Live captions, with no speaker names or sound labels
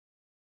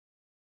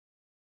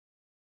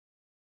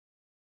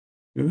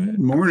Good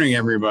morning,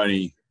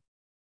 everybody.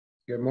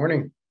 Good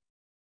morning.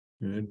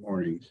 Good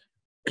morning.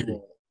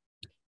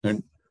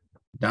 Good.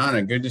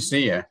 Donna, good to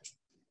see you.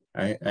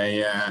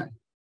 I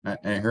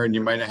heard you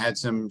might have had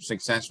some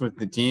success with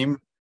the team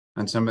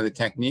on some of the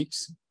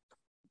techniques.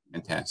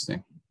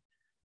 Fantastic.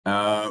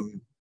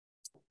 And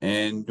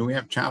do we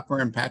have Chopper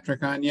and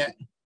Patrick on yet?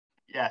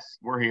 Yes,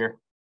 we're here.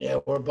 Yeah,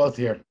 we're both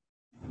here.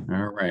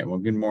 All right. Well,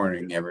 good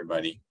morning,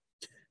 everybody.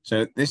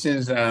 So this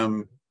is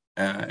an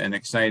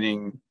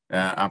exciting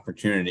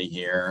opportunity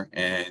here,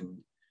 and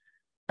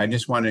I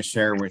just want to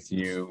share with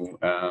you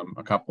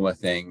a couple of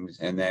things,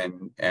 and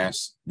then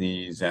ask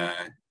these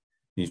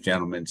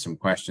gentlemen some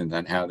questions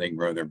on how they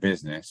grow their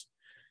business.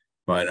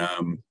 But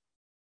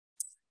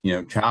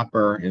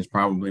Chopper is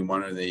probably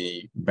one of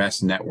the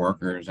best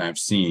networkers I've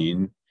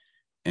seen,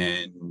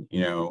 and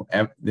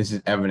this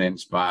is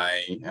evidenced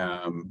by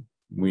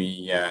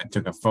we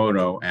took a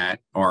photo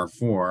at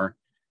R4.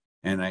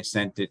 And I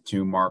sent it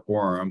to Mark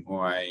Warham, who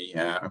I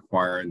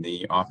acquired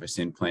the office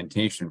in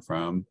Plantation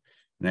from.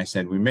 And I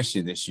said, "We miss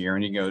you this year."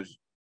 And he goes,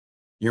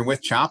 "You're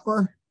with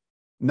Chopper?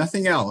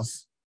 Nothing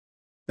else."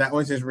 That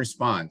was his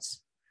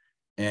response.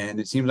 And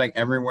it seems like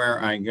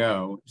everywhere I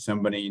go,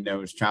 somebody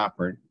knows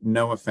Chopper.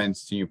 No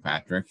offense to you,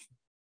 Patrick.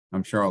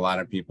 I'm sure a lot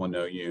of people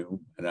know you.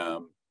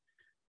 But,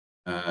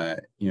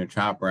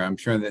 Chopper, I'm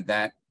sure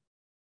that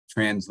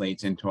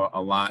translates into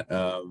a lot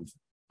of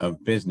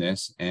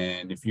business.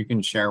 And if you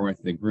can share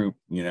with the group,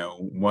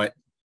 what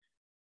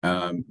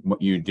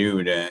you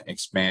do to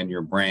expand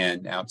your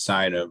brand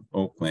outside of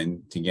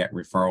Oakland to get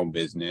referral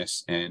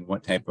business, and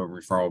what type of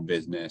referral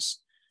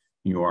business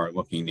you are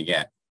looking to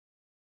get.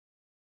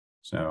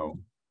 So,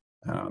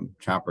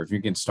 Chopper, if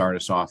you can start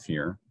us off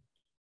here.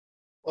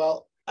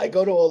 Well, I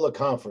go to all the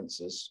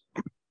conferences,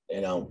 be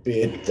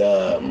it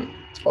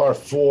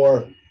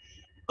R4,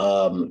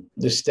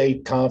 the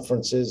state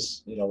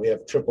conferences. We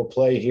have Triple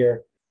Play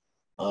here.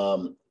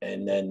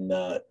 And then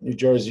New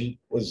Jersey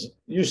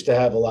used to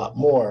have a lot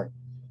more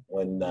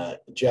when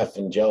Jeff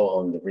and Joe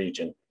owned the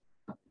region.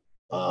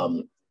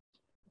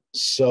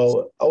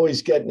 So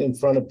always getting in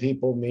front of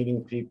people,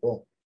 meeting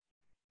people,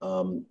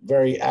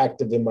 very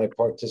active in my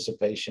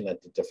participation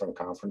at the different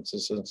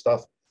conferences and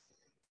stuff.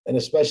 And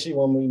especially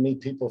when we meet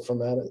people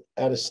from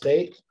out of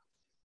state,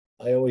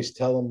 I always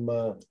tell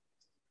them,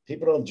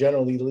 people don't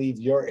generally leave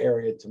your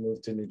area to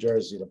move to New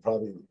Jersey. They'll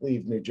probably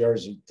leave New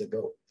Jersey to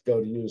go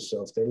to you.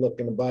 So if they're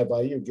looking to buy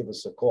by you, give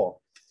us a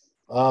call.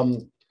 I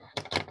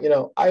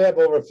have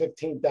over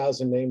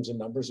 15,000 names and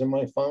numbers in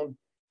my phone.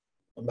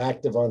 I'm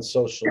active on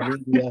social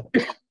media.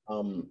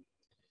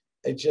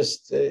 It's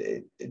just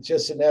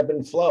an ebb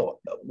and flow.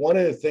 One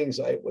of the things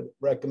I would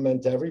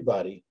recommend to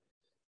everybody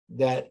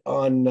that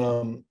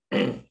on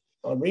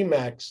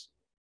Remax,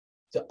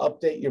 to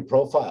update your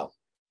profile,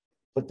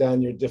 put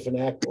down your different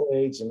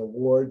accolades and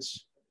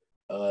awards,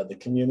 the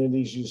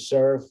communities you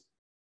serve.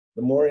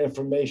 The more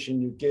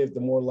information you give, the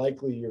more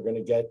likely you're going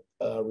to get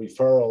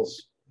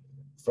referrals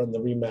from the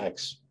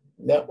Remax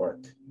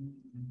network.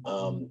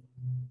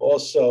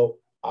 Also,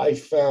 I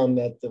found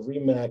that the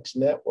Remax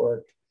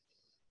network,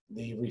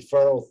 the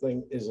referral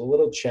thing is a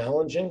little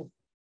challenging.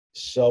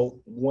 So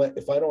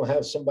if I don't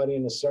have somebody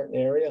in a certain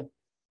area,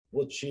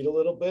 we'll cheat a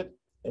little bit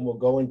and we'll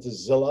go into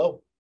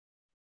Zillow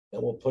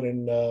and we'll put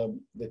in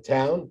the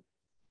town,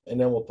 and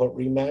then we'll put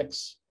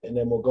Remax, and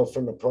then we'll go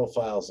from the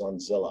profiles on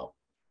Zillow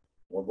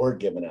when we're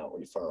giving out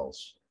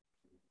referrals.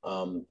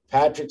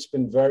 Patrick's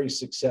been very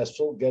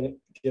successful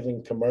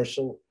giving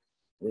commercial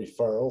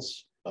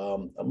referrals.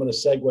 I'm going to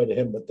segue to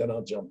him, but then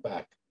I'll jump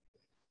back.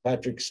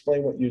 Patrick,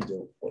 explain what you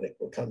do when it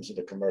comes to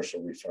the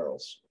commercial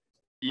referrals.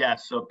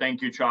 Yes, so thank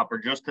you, Chopper.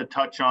 Just to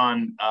touch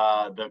on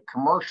the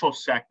commercial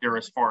sector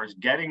as far as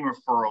getting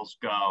referrals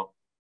go,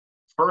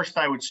 first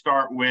I would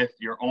start with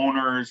your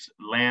owners,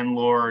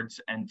 landlords,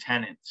 and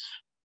tenants.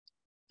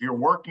 If you're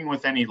working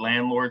with any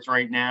landlords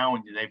right now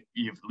and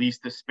you've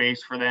leased a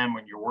space for them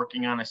and you're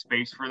working on a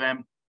space for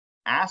them,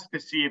 ask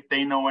to see if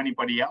they know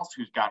anybody else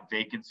who's got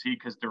vacancy,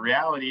 because the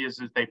reality is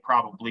they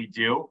probably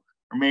do,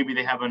 or maybe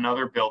they have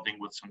another building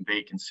with some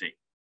vacancy.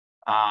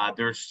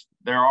 There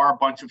are a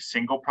bunch of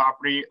single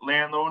property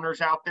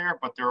landowners out there,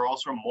 but there are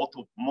also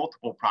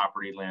multiple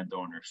property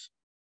landowners.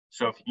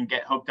 So if you can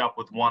get hooked up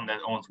with one that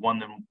owns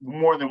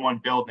more than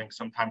one building,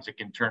 sometimes it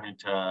can turn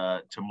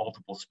into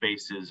multiple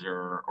spaces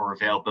or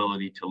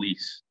availability to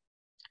lease.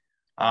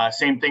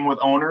 Same thing with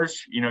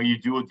owners. You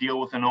do a deal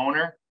with an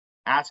owner,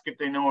 ask if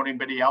they know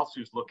anybody else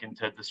who's looking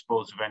to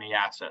dispose of any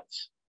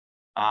assets.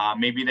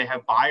 Maybe they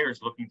have buyers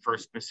looking for a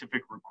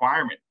specific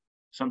requirement.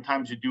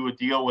 Sometimes you do a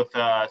deal with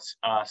a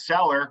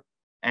seller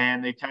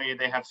and they tell you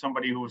they have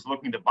somebody who was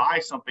looking to buy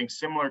something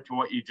similar to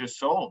what you just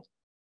sold.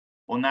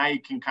 Well, now you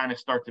can kind of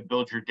start to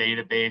build your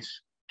database,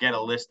 get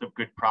a list of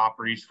good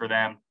properties for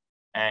them,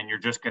 and you're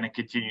just going to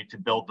continue to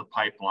build the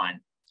pipeline.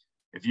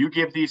 If you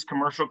give these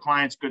commercial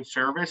clients good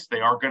service, they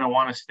are going to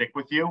want to stick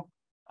with you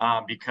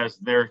because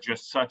there's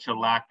just such a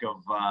lack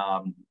of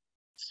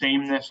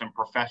sameness and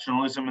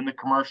professionalism in the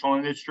commercial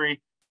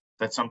industry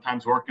that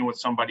sometimes working with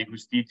somebody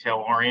who's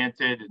detail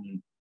oriented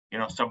and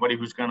somebody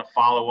who's going to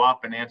follow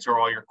up and answer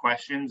all your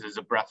questions is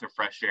a breath of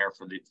fresh air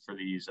for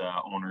these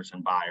owners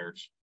and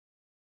buyers.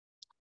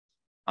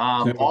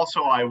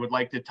 Also, I would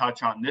like to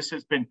touch on, this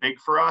has been big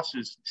for us,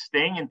 is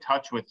staying in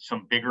touch with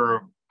some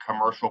bigger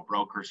commercial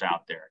brokers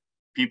out there,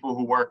 people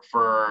who work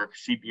for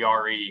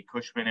CBRE,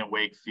 Cushman and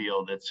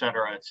Wakefield, et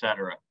cetera, et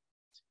cetera.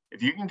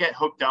 If you can get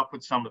hooked up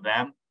with some of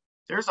them,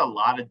 there's a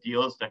lot of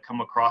deals that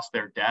come across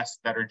their desk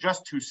that are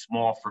just too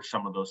small for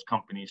some of those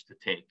companies to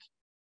take.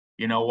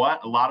 You know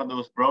what? A lot of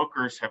those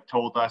brokers have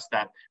told us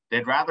that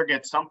they'd rather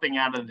get something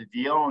out of the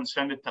deal and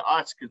send it to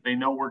us because they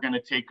know we're going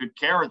to take good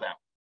care of them.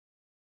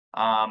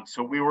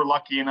 So we were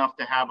lucky enough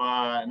to have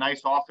a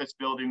nice office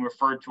building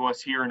referred to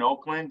us here in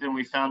Oakland, and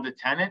we found a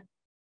tenant.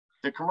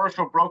 The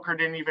commercial broker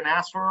didn't even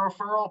ask for a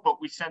referral,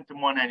 but we sent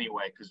them one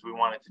anyway because we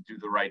wanted to do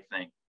the right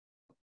thing.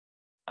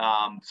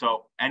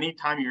 So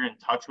anytime you're in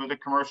touch with a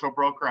commercial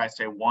broker, I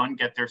say, 1,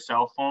 get their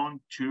cell phone,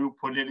 2,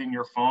 put it in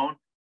your phone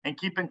and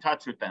keep in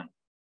touch with them.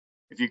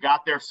 If you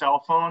got their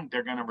cell phone,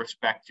 they're going to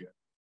respect you.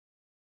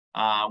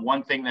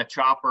 One thing that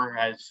Chopper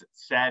has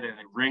said, and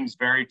it rings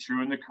very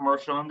true in the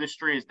commercial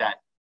industry, is that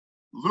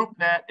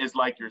LoopNet is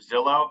like your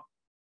Zillow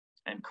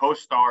and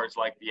CoStar is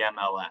like the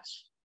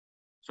MLS.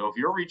 So if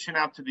you're reaching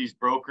out to these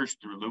brokers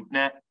through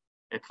LoopNet,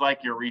 it's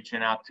like you're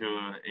reaching out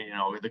to,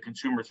 the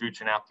consumer's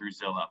reaching out through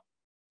Zillow.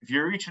 If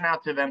you're reaching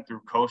out to them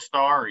through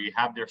CoStar or you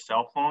have their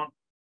cell phone,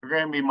 they're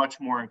going to be much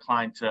more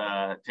inclined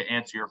to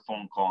answer your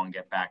phone call and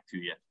get back to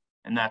you.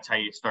 And that's how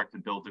you start to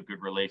build a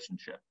good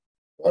relationship.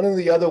 One of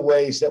the other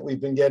ways that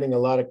we've been getting a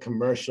lot of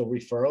commercial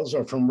referrals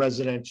are from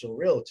residential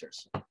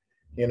realtors.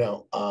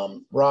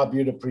 Rob,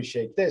 you'd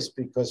appreciate this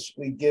because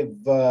we give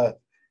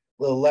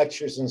little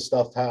lectures and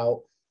stuff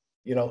how,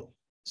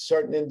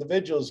 certain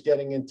individuals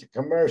getting into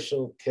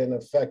commercial can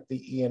affect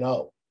the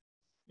E&O.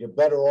 You're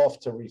better off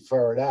to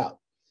refer it out.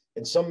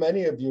 And so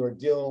many of you are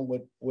dealing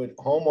with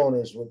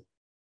homeowners with,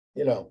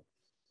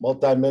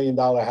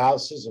 multi-million-dollar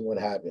houses and what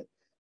have you.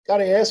 Got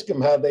to ask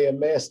them how they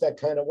amass that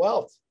kind of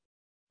wealth.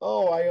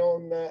 Oh, I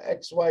own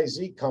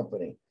XYZ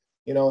company,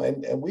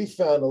 and we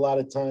found a lot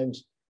of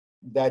times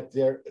that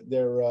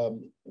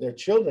their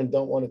children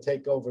don't want to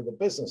take over the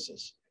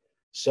businesses.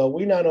 So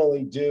we not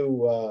only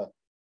do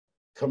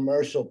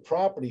commercial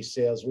property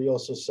sales, we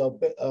also sell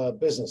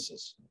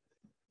businesses.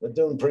 We're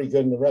doing pretty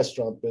good in the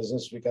restaurant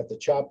business. We got the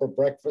Chopper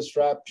breakfast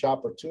wrap,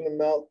 Chopper tuna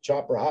melt,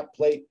 Chopper hot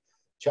plate,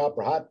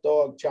 Chopper hot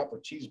dog, Chopper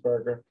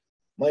cheeseburger.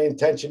 My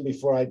intention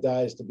before I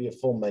die is to be a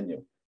full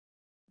menu.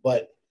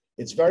 But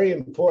it's very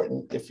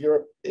important if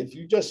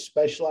you just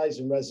specialize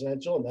in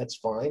residential, and that's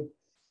fine,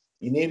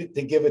 you need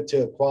to give it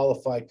to a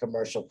qualified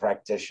commercial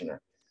practitioner.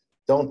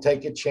 Don't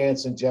take a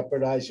chance and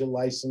jeopardize your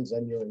license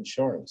and your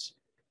insurance.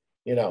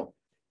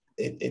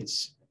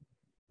 It's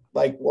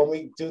like when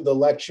we do the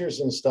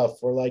lectures and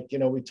stuff, we're like,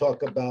 we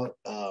talk about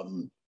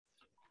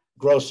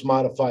gross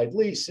modified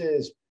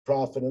leases,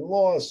 profit and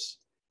loss,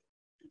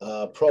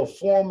 pro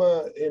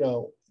forma,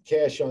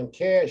 cash on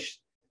cash,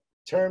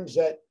 terms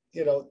that,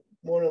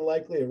 more than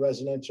likely a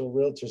residential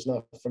realtor is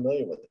not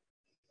familiar with it.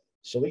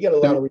 So we get a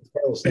lot of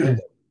referrals down there.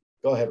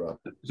 Go ahead, Rob.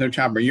 So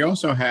Chopper, you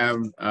also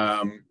have,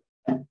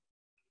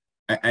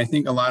 I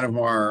think a lot of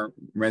our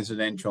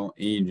residential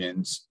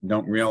agents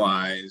don't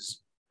realize,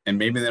 and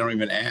maybe they don't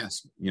even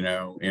ask,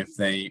 if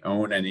they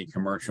own any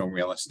commercial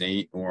real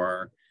estate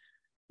or,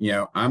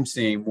 I'm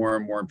seeing more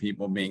and more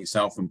people being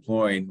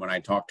self-employed when I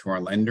talk to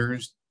our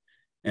lenders.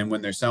 And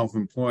when they're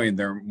self-employed,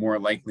 they're more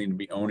likely to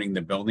be owning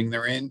the building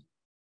they're in.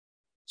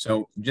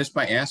 So just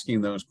by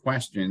asking those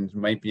questions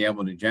might be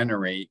able to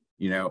generate,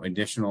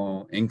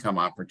 additional income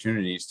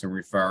opportunities to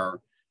refer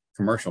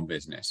commercial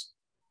business,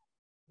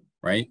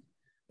 right?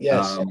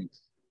 Yes.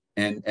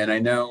 And I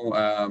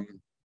know,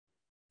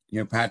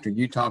 Patrick,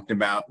 you talked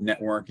about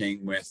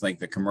networking with like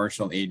the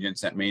commercial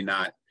agents that may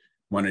not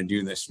want to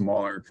do the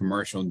smaller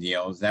commercial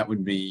deals. That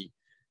would be,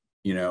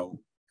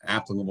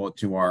 applicable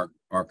to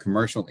our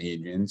commercial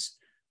agents.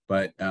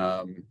 But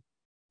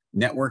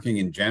networking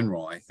in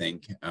general, I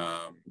think,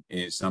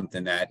 is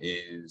something that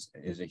is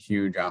a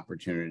huge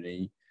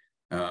opportunity.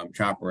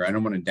 Chopper, I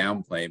don't want to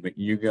downplay, but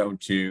you go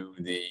to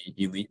the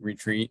elite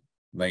retreat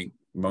like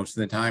most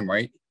of the time,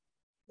 right?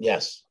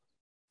 Yes.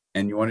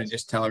 And you want to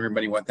just tell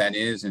everybody what that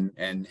is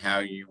and how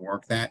you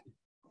work that?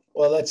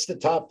 Well, that's the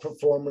top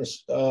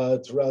performers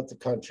throughout the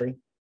country.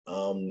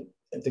 I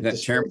think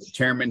that's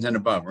chairman's and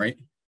above, right?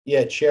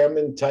 Yeah,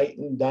 Chairman,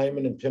 Titan,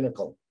 Diamond, and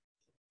Pinnacle.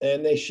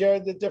 And they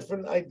share the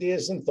different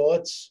ideas and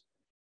thoughts.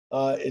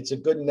 It's a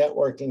good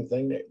networking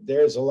thing.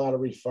 There's a lot of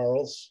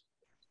referrals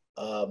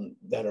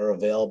that are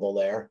available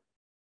there.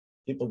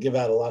 People give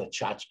out a lot of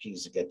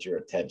tchotchkes to get your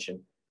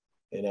attention,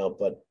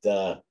 but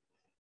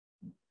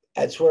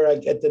that's where I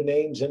get the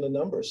names and the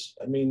numbers.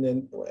 I mean,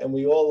 and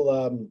we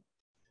all,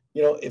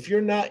 if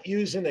you're not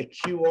using a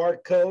QR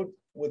code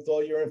with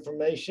all your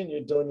information,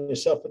 you're doing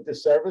yourself a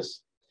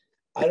disservice.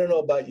 I don't know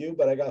about you,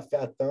 but I got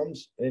fat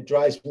thumbs, and it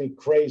drives me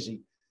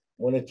crazy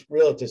when a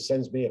realtor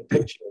sends me a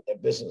picture of their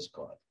business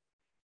card.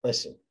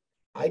 Listen,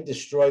 I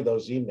destroy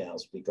those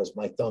emails because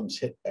my thumbs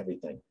hit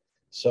everything.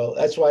 So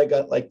that's why I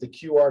got like the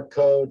QR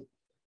code,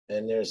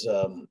 and there's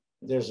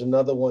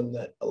another one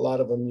that a lot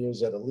of them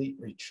use at Elite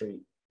Retreat.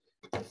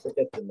 I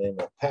forget the name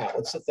of Pat.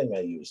 What's the thing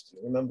I used? Do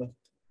you remember?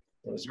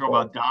 Let's go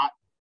about Dot.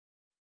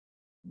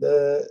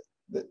 The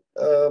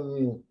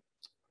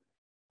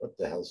what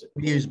the hell's it?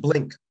 We use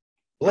Blink.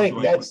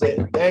 Blink. That's it.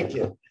 Thank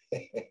you.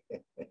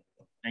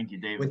 Thank you,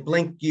 David. With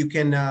Blink, you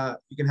can have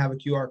a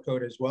QR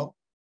code as well.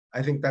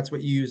 I think that's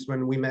what you used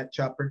when we met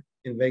Chopper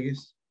in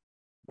Vegas.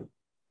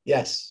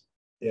 Yes.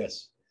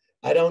 Yes.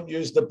 I don't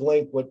use the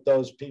Blink with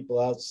those people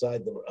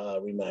outside the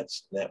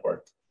Remax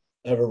network.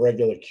 I have a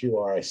regular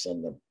QR I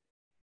send them.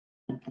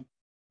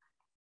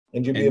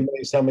 And you'd be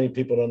amazed how many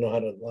people don't know how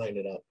to line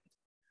it up.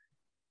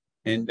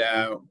 And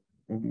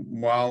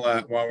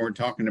while we're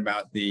talking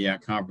about the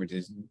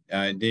conferences,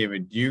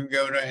 David, do you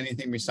go to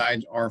anything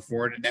besides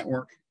R4 to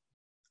network?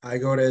 I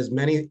go to as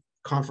many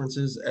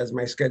conferences as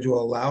my schedule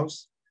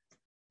allows.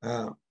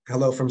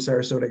 Hello from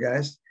Sarasota,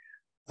 guys.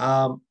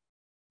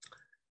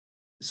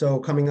 So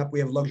coming up, we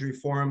have Luxury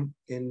Forum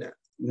in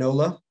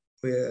NOLA,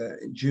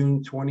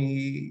 June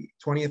 20th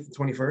and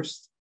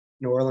 21st.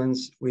 New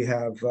Orleans, we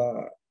have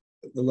the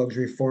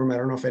Luxury Forum. I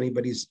don't know if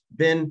anybody's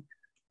been,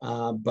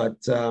 but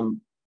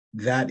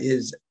that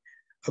is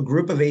a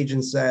group of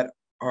agents that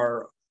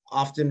are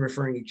often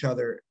referring each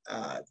other.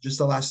 Just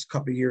the last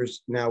couple of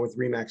years now with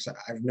Remax,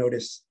 I've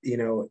noticed,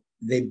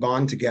 they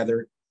bond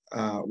together.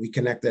 We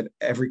connect at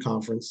every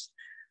conference.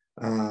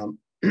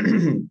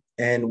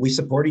 And we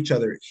support each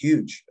other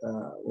huge.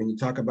 When you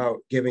talk about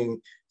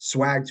giving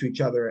swag to each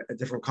other at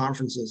different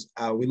conferences,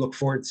 we look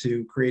forward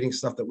to creating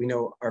stuff that we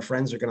know our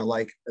friends are going to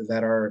like,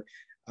 that are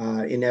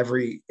in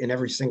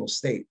every single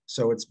state.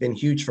 So it's been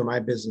huge for my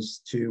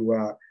business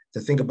to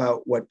think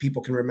about what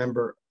people can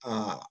remember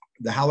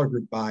the Haller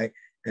Group by,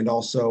 and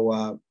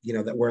also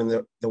that we're in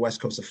the west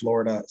coast of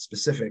Florida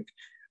specific.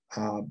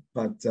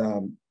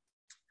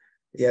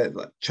 Yeah,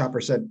 Chopper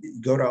said,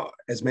 go to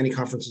as many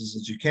conferences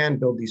as you can,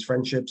 build these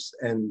friendships,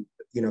 and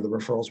the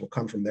referrals will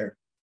come from there.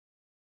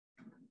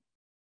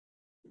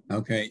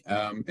 Okay.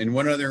 And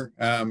what other,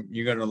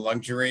 you go to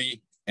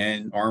Luxury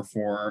and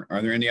R4.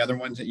 Are there any other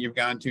ones that you've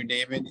gone to,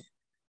 David,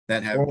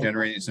 that have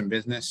generated some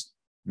business?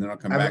 And then I'll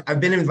come back. I've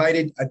been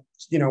invited,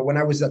 when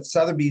I was at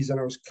Sotheby's and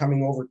I was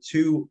coming over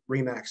to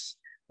Remax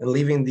and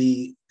leaving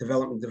the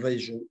development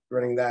division,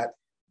 running that,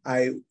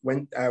 I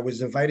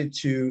was invited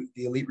to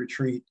the Elite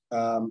Retreat.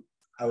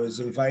 I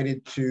was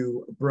invited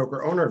to a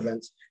broker owner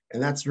event.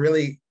 And that's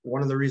really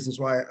one of the reasons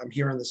why I'm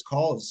here on this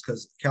call, is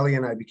because Kelly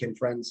and I became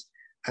friends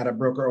at a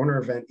broker owner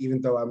event.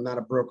 Even though I'm not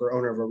a broker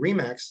owner of a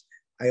Remax,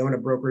 I own a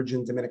brokerage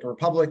in Dominican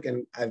Republic.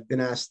 And I've been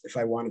asked if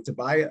I wanted to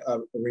buy a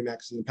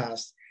Remax in the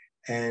past,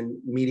 and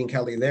meeting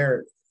Kelly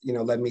there,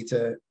 led me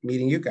to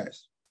meeting you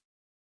guys.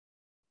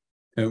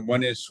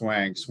 What is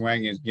swag?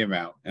 Swag is give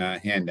out,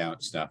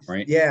 handout stuff,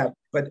 right? Yeah,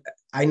 but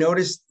I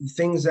noticed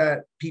things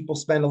that people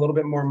spend a little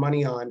bit more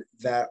money on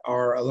that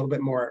are a little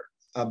bit more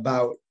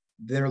about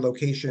their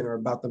location or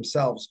about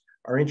themselves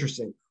are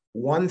interesting.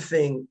 One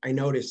thing I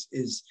noticed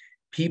is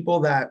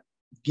people that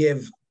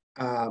give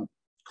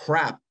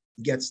crap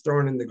gets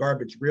thrown in the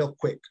garbage real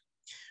quick.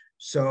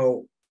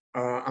 So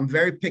I'm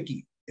very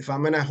picky. If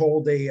I'm going to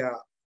hold a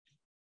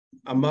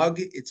mug,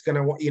 it's going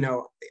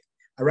to,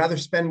 I'd rather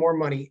spend more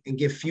money and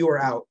give fewer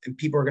out, and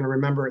people are going to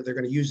remember, they're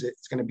going to use it.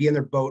 It's going to be in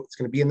their boat. It's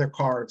going to be in their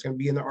car. It's going to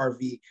be in their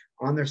RV,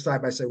 on their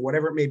side by side,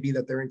 whatever it may be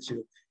that they're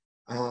into.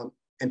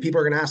 And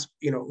people are going to ask,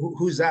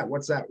 who's that?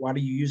 What's that? Why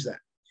do you use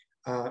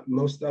that?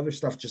 Most other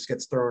stuff just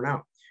gets thrown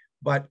out.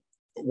 But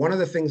one of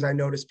the things I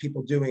noticed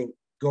people doing,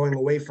 going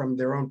away from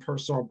their own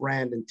personal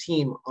brand and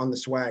team on the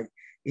swag,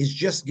 is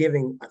just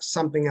giving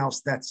something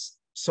else that's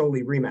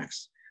solely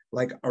Remax,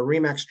 like a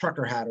Remax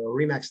trucker hat or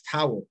a Remax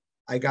towel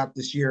I got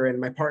this year. And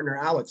my partner,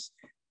 Alex,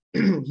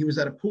 he was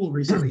at a pool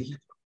recently.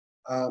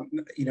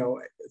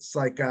 It's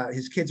like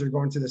his kids are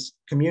going to this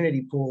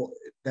community pool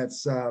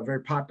that's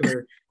very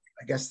popular.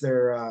 I guess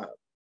they're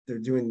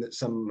doing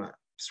some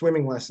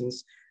swimming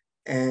lessons,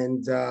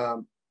 and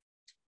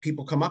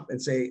people come up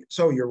and say,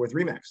 so you're with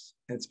Remax,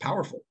 and it's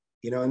powerful,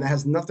 and that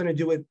has nothing to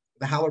do with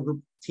the Haller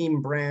Group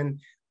team brand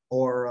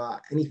or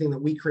anything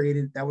that we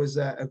created. That was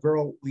a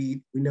girl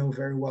we know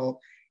very well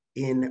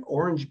in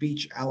Orange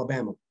Beach,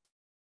 Alabama.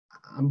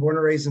 I'm born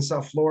and raised in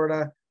South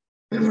Florida.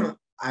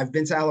 I've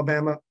been to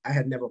Alabama. I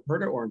had never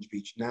heard of Orange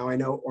Beach. Now I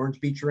know Orange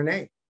Beach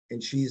Renee,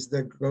 and she's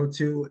the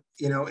go-to,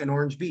 in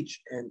Orange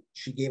Beach. And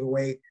she gave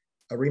away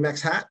a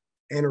Remax hat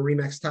and a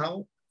Remax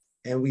towel.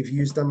 And we've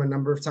used them a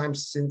number of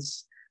times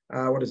since,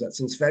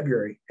 since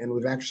February. And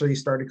we've actually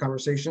started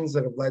conversations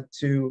that have led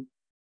to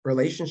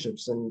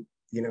relationships, and,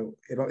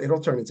 it'll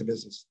turn into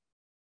business.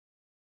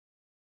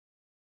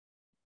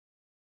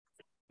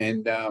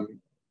 And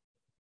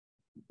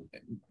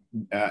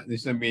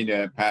this would be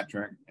to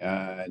Patrick,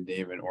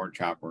 David, or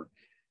Chopper.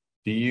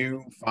 Do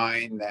you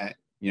find that,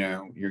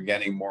 you're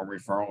getting more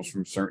referrals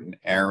from certain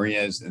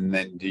areas, and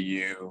then do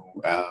you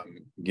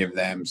give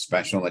them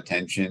special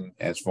attention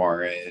as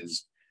far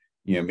as,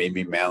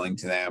 maybe mailing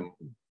to them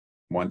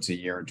once a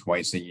year,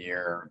 twice a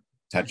year,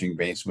 touching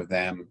base with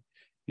them?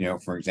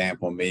 for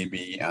example,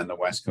 maybe on the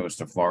west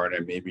coast of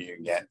Florida, maybe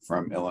you get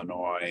from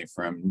Illinois,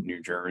 from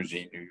New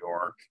Jersey, New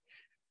York.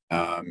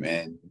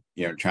 And,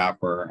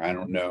 Chopper, I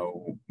don't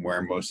know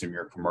where most of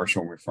your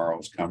commercial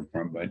referrals come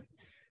from, but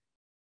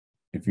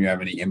if you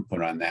have any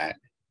input on that.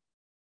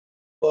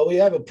 Well, we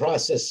have a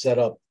process set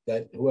up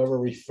that whoever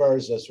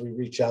refers us, we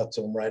reach out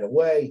to them right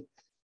away.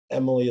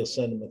 Emily will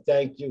send them a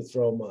thank you,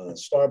 throw them a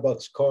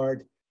Starbucks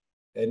card,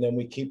 and then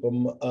we keep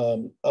them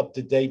up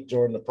to date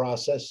during the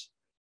process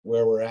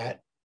where we're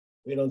at.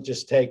 We don't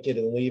just take it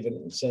and leave it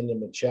and send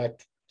them a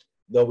check,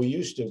 though we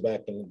used to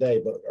back in the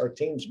day, but our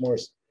team's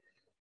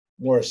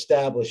more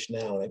established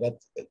now, and I got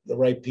the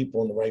right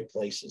people in the right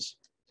places.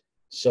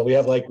 So we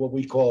have like what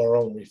we call our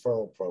own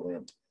referral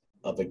program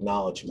of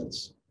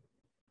acknowledgements,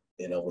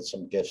 with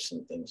some gifts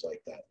and things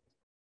like that.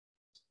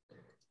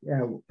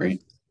 Yeah,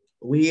 Great.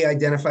 We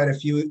identified a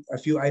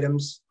few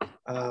items.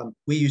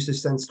 We used to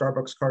send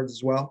Starbucks cards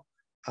as well.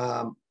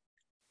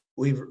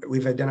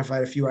 We've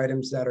identified a few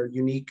items that are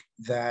unique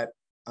that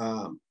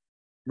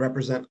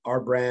represent our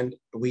brand.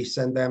 We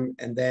send them,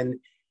 and then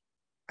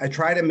I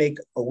try to make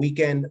a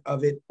weekend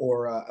of it,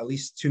 or at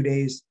least 2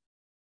 days.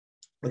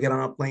 I'll get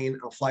on a plane,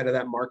 I'll fly to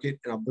that market,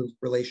 and I'll build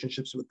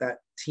relationships with that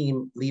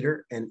team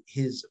leader and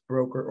his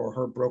broker or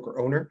her broker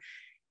owner,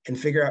 and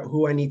figure out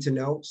who I need to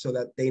know so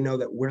that they know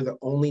that we're the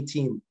only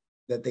team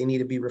that they need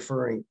to be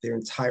referring their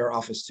entire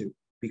office to.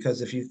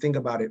 Because if you think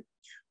about it,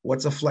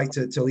 what's a flight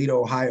to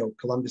Toledo, Ohio,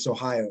 Columbus,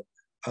 Ohio,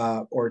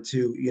 or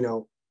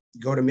to,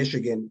 go to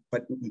Michigan?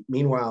 But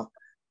meanwhile,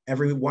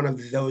 every one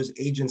of those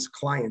agents'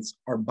 clients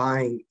are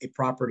buying a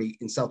property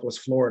in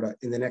Southwest Florida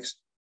in the next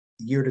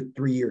year to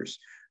 3 years.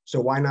 So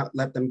why not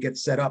let them get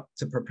set up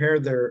to prepare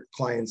their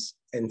clients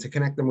and to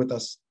connect them with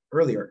us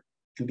earlier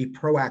and be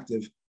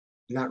proactive,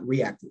 not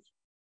reactive?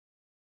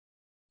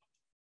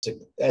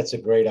 That's a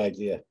great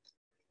idea.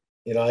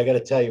 I got to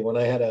tell you, when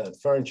I had a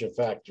furniture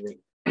factory,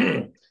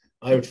 I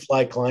would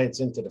fly clients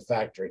into the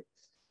factory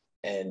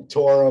and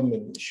tour them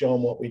and show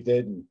them what we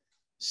did, and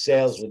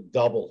sales would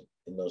double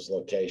in those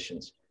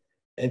locations.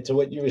 And to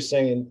what you were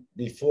saying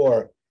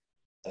before,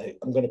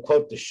 I'm going to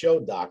quote the show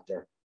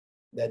doctor,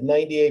 that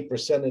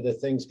 98% of the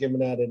things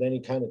given out at any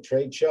kind of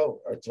trade show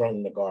are thrown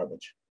in the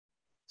garbage.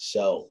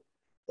 So,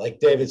 like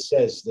David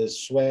says, the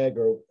swag,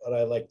 or what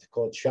I like to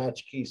call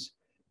tchotchkes,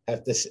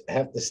 have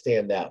to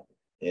stand out.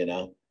 It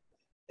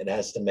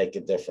has to make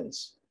a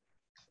difference.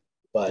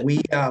 But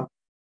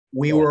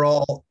we were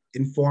all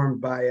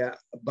informed by a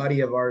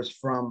buddy of ours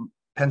from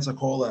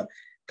Pensacola.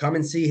 Come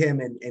and see him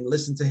and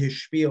listen to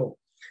his spiel,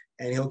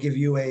 and he'll give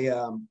you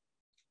a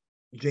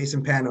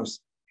Jason Panos.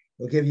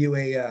 He'll give you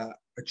a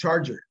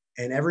charger,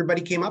 and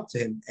everybody came up to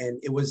him, and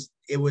it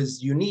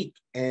was unique,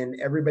 and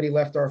everybody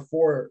left our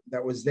four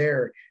that was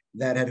there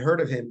that had heard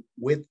of him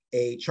with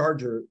a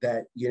charger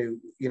that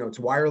it's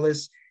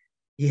wireless.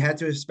 He had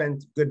to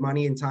spend good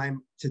money and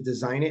time to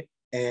design it,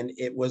 and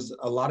it was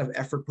a lot of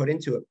effort put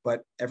into it.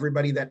 But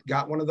everybody that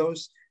got one of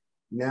those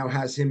now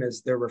has him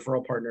as their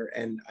referral partner,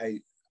 and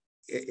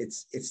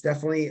it's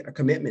definitely a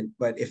commitment.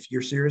 But if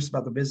you're serious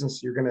about the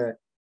business, you're gonna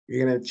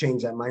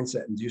change that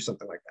mindset and do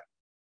something like that.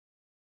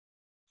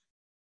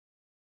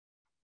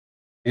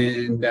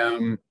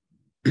 And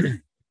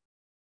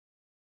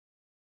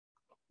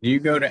do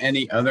you go to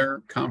any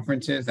other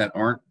conferences that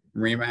aren't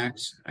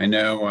RE/MAX? I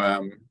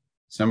know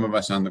some of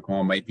us on the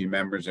call might be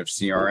members of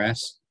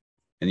CRS.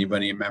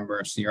 Anybody a member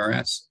of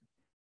CRS?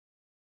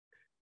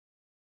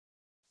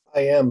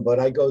 I am, but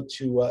I go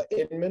to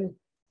Inman,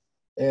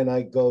 and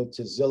I go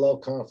to Zillow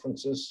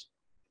conferences.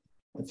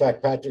 In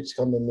fact, Patrick's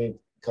coming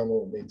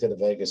with me to the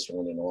Vegas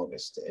one in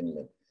August to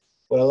Inman.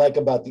 What I like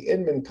about the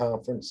Inman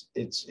conference,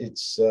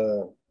 it's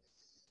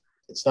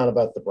not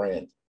about the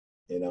brand,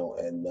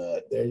 and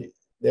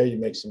there you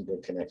make some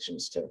good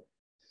connections too.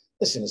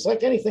 Listen, it's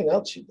like anything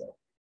else you do.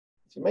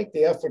 If you make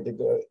the effort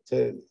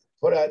to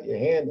put out your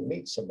hand and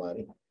meet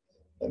somebody,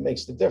 that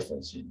makes the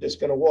difference. You're just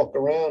going to walk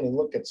around and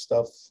look at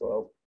stuff.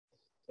 So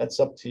that's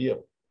up to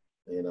you,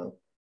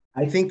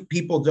 I think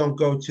people don't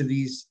go to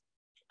these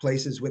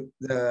places with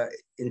the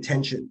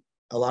intention.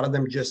 A lot of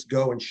them just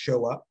go and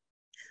show up.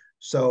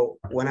 So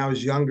when I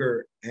was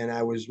younger and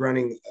I was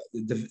running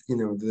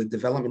the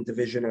development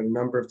division at a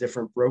number of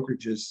different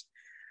brokerages,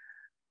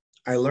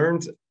 I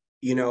learned,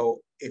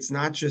 it's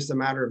not just a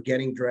matter of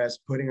getting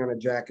dressed, putting on a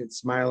jacket,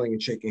 smiling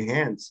and shaking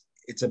hands.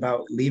 It's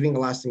about leaving a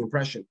lasting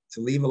impression.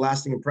 To leave a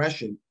lasting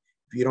impression,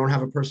 if you don't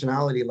have a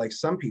personality like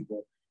some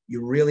people,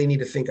 you really need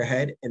to think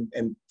ahead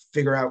and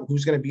figure out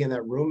who's going to be in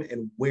that room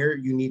and where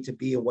you need to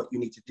be and what you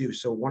need to do.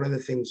 So one of the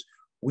things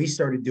we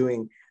started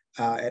doing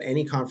at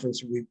any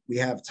conference, we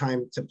have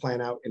time to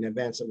plan out in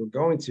advance that we're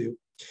going to.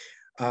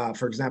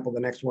 For example, the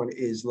next one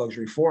is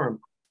Luxury Forum,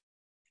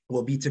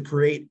 will be to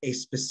create a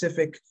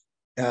specific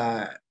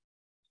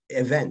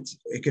event.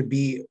 It could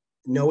be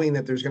knowing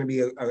that there's going to be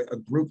a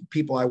group of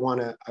people I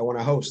want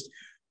to host.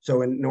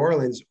 So in New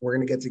Orleans, we're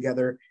going to get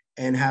together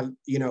and have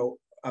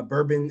a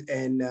bourbon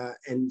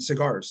and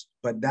cigars,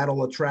 but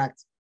that'll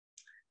attract,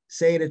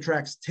 say it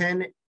attracts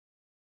 10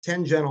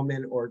 10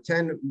 gentlemen or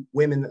 10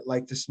 women that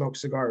like to smoke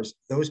cigars,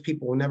 those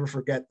people will never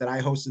forget that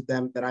I hosted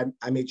them, that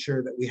I made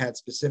sure that we had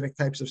specific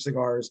types of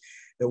cigars,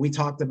 that we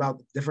talked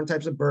about different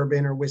types of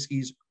bourbon or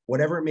whiskeys,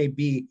 whatever it may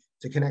be,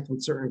 to connect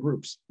with certain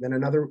groups. Then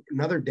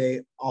another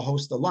day, I'll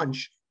host a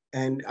lunch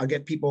and I'll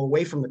get people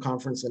away from the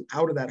conference and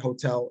out of that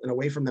hotel and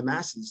away from the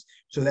masses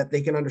so that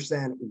they can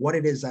understand what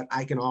it is that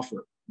I can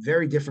offer.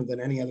 Very different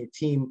than any other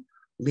team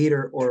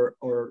leader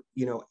or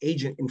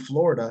agent in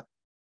Florida,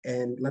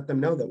 and let them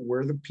know that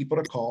we're the people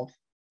to call.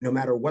 No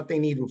matter what they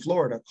need in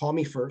Florida, call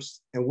me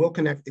first and we'll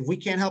connect. If we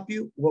can't help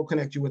you, we'll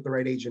connect you with the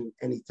right agent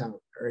any town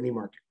or any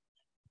market.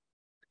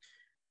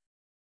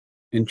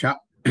 And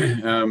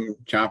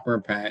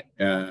Chopper, Pat,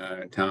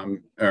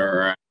 Tom,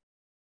 or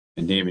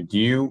and David, do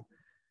you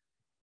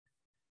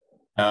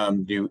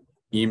do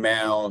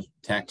email,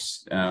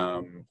 text,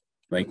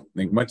 like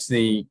what's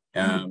the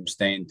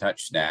stay in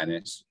touch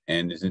status,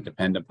 and does it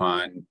depend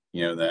upon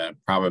the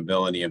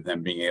probability of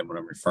them being able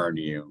to refer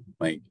to you?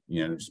 Like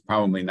there's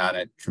probably not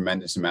a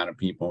tremendous amount of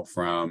people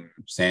from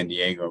San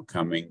Diego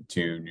coming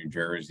to New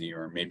Jersey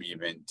or maybe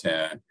even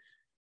to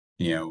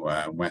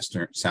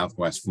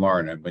Southwest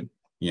Florida, but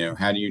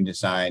how do you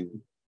decide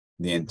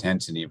the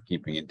intensity of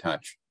keeping in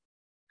touch?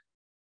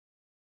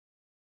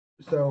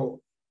 So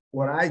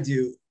what I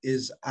do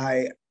is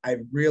I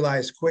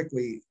realize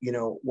quickly,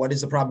 what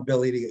is the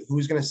probability,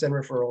 who's going to send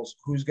referrals,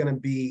 who's going to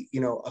be,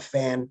 a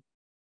fan.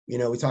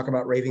 We talk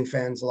about raving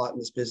fans a lot in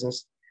this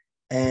business.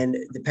 And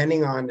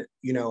depending on,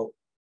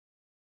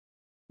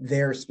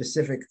 their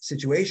specific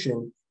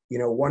situation,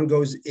 one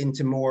goes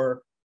into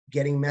more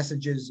getting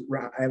messages.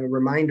 I have a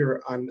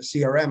reminder on the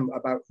CRM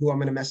about who I'm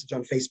going to message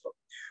on Facebook,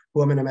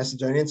 who I'm going to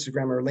message on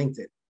Instagram or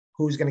LinkedIn,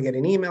 who's going to get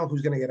an email,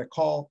 who's going to get a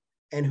call,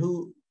 and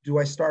who do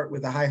I start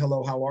with a hi,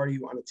 hello, how are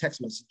you on a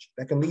text message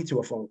that can lead to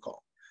a phone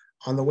call.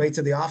 On the way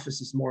to the office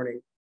this morning,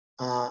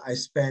 I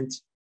spent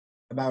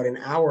about an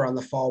hour on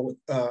the phone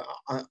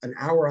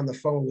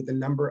with a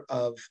number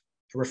of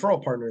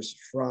referral partners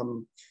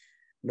from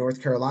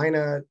North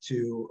Carolina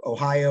to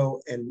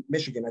Ohio and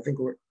Michigan. I think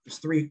it was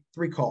three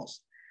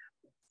calls.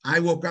 I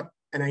woke up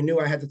and I knew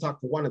I had to talk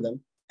to one of them.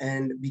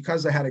 And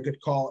because I had a good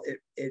call,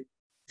 it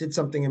did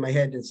something in my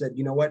head and said,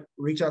 you know what,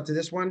 reach out to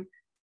this one.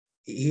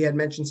 He had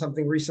mentioned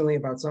something recently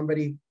about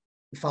somebody,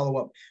 follow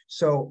up.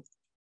 So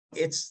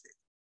it's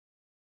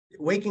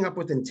waking up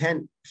with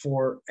intent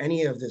for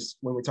any of this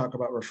when we talk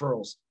about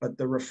referrals, but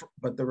the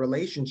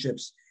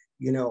relationships,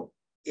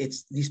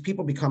 it's these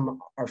people become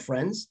our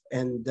friends,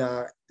 and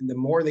the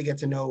more they get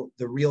to know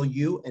the real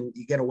you and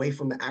you get away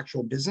from the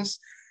actual business,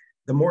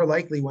 the more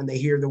likely when they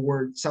hear the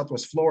word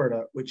Southwest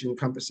Florida, which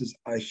encompasses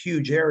a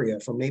huge area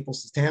from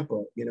Naples to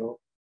Tampa,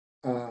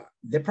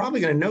 they're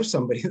probably going to know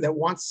somebody that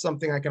wants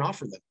something I can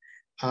offer them.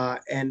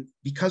 And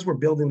because we're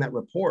building that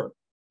rapport,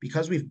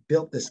 because we've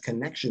built this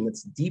connection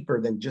that's deeper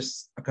than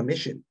just a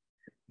commission,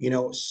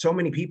 so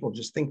many people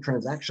just think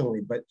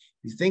transactionally, but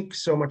you think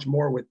so much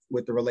more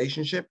with the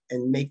relationship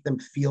and make them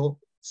feel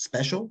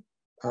special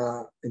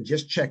and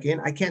just check in.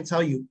 I can't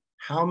tell you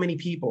how many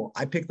people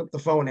I picked up the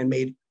phone and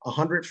made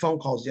 100 phone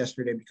calls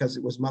yesterday because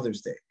it was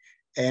Mother's Day.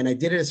 And I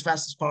did it as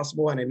fast as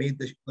possible and I made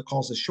the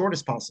calls as short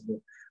as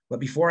possible. But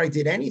before I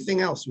did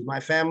anything else with my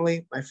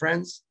family, my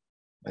friends,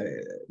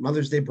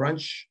 Mother's Day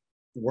brunch,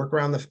 work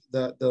around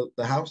the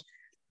house,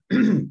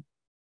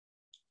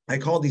 I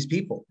called these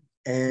people,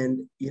 and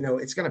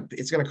it's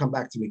gonna come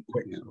back to me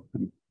quick now.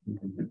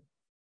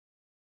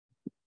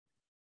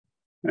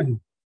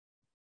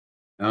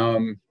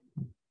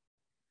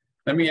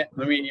 Let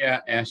me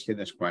ask you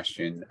this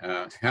question: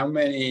 how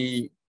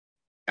many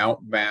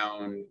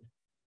outbound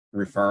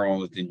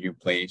referrals did you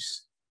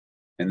place?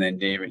 And then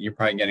David, you're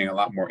probably getting a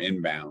lot more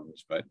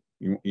inbounds, but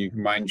you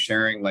mind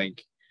sharing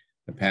like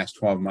the past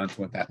 12 months,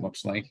 what that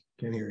looks like?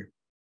 Can't hear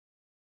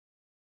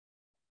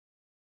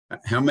you.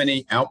 How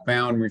many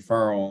outbound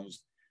referrals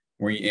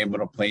were you able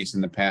to place in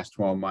the past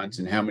 12 months?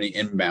 And how many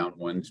inbound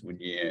ones would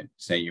you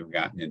say you've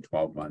gotten in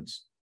 12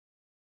 months?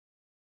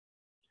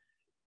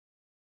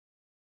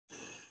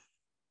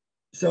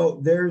 So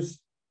there's,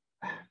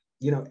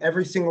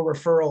 every single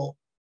referral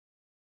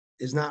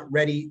is not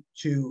ready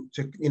to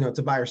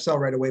buy or sell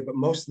right away, but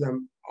most of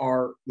them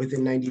are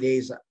within 90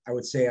 days. I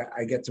would say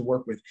I get to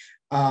work with.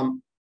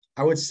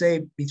 I would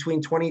say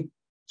between 20,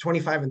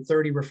 25 and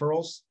 30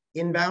 referrals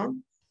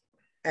inbound.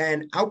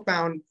 And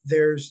outbound,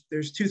 there's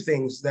two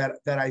things that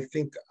I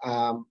think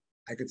I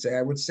could say.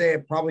 I would say I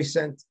probably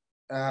sent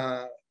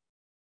 8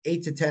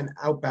 to 10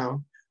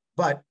 outbound,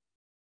 but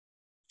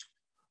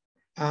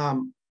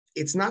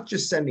it's not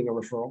just sending a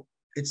referral.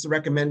 It's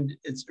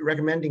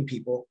recommending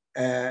people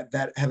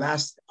that have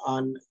asked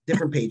on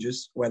different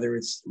pages, whether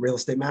it's Real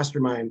Estate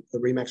Mastermind, the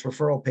Remax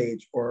referral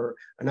page, or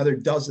another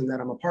dozen that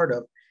I'm a part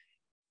of.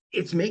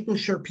 It's making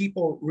sure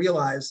people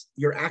realize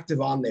you're active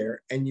on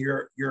there, and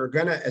you're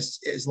gonna,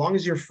 as long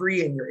as you're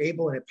free and you're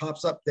able and it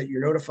pops up that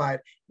you're notified,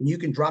 and you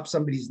can drop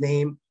somebody's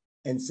name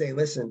and say,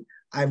 listen,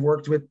 I've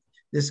worked with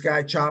this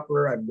guy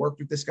Chopper, I've worked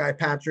with this guy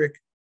Patrick,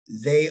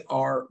 they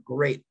are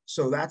great.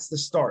 So that's the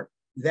start.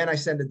 Then I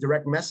send a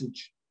direct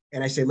message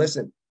and I say,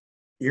 listen,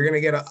 You're going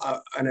to get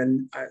a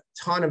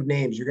ton of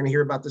names. You're going to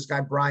hear about this guy,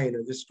 Brian,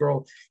 or this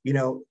girl,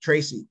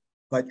 Tracy.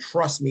 But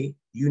trust me,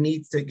 you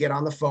need to get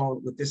on the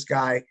phone with this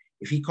guy.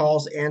 If he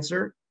calls,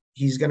 answer,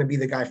 he's going to be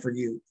the guy for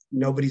you.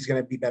 Nobody's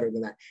going to be better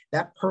than that.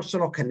 That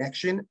personal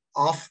connection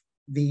off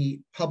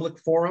the public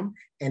forum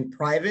and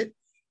private,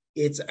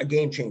 it's a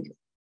game changer.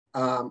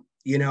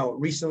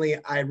 Recently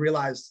I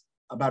realized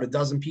about a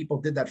dozen people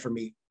did that for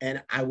me,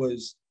 and I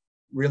was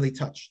really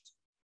touched.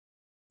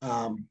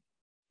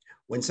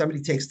 When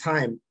somebody takes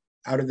time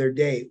out of their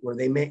day where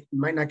they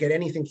might not get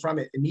anything from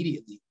it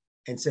immediately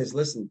and says,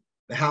 listen,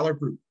 the Haller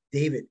Group,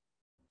 David,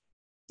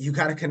 you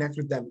got to connect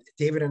with them.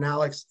 David and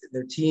Alex,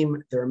 their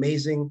team, they're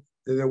amazing.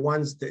 They're the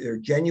ones that they're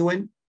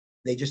genuine.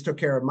 They just took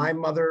care of my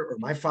mother or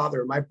my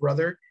father or my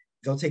brother.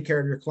 They'll take care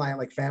of your client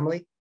like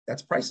family.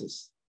 That's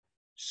priceless.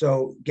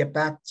 So get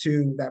back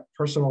to that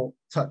personal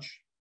touch.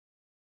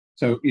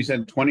 So you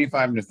said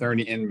 25 to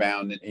 30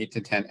 inbound and 8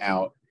 to 10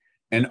 out.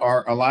 And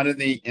are a lot of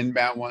the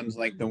inbound ones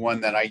like the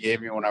one that I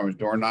gave you when I was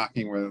door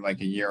knocking, were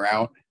like a year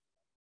out?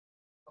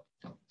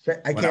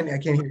 I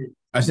can't hear you.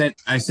 I said,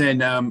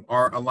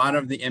 are a lot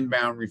of the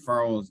inbound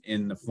referrals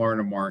in the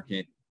Florida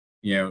market,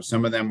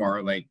 some of them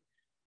are like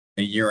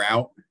a year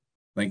out,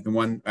 like the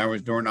one I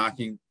was door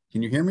knocking.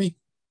 Can you hear me?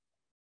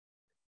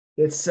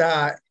 It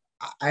seems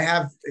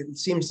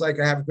like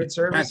I have good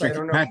service. Patrick, I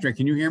don't know. Patrick,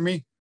 can you hear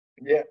me?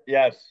 Yeah,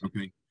 yes.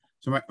 Okay.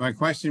 So my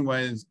question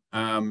was,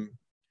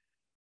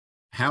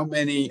 how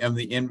many of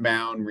the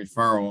inbound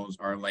referrals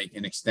are like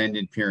an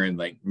extended period,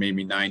 like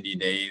maybe 90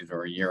 days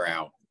or a year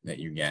out that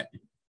you get?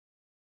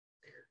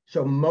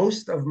 So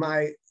most of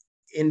my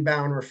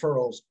inbound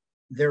referrals,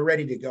 they're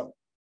ready to go.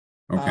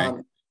 Okay.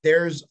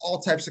 There's all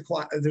types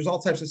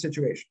of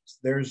situations.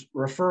 There's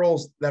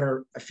referrals that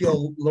I feel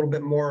a little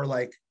bit more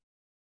like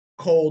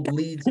cold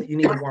leads that you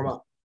need to warm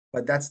up,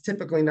 but that's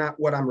typically not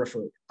what I'm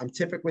referred. I'm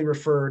typically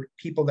referred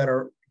people that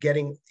are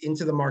getting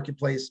into the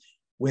marketplace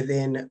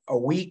within a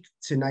week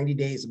to 90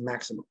 days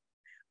maximum.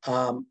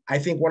 I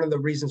think one of the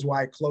reasons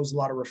why I close a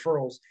lot of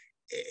referrals,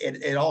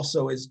 it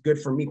also is good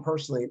for me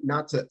personally,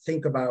 not to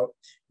think about,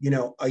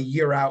 a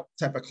year out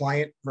type of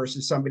client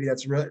versus somebody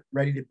that's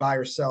ready to buy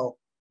or sell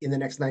in the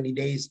next 90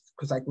 days,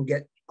 because I can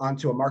get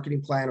onto a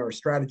marketing plan or a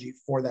strategy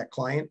for that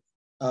client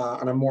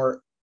on a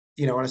more,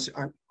 on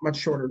a much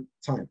shorter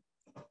time.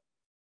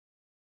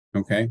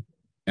 Okay.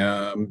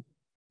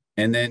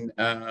 And then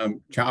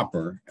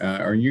Chopper,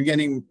 are you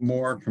getting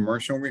more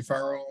commercial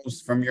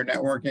referrals from your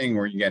networking,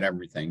 or you get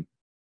everything?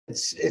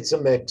 It's a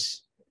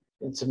mix.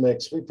 It's a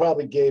mix. We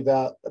probably gave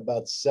out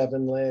about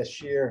 7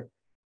 last year,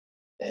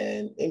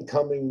 and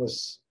incoming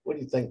was, what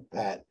do you think,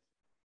 Pat?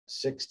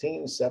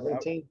 16,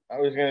 17? I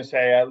was going to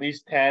say at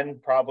least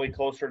 10, probably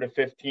closer to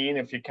 15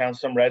 if you count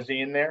some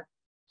resi in there.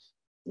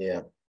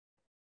 Yeah.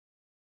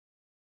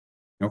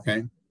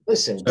 Okay.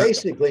 Listen,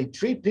 basically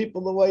treat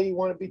people the way you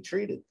want to be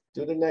treated.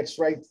 Do the next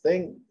right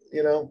thing.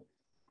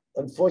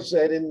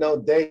 Unfortunately, I didn't know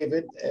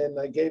David, and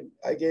I gave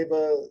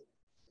a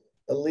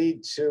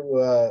lead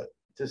to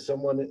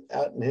someone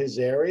out in his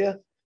area,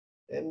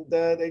 and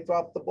they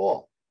dropped the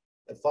ball.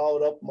 I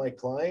followed up my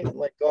client,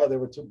 like, oh, they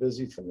were too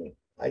busy for me.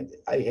 I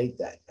hate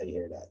that. I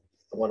hear that.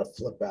 I want to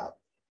flip out.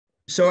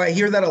 So I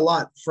hear that a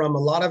lot from a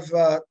lot of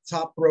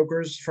top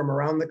brokers from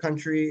around the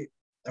country,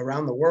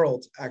 around the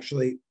world,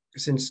 actually,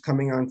 since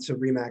coming on to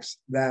RE/MAX,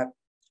 that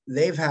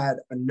they've had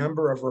a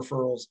number of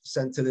referrals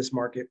sent to this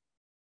market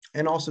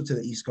and also to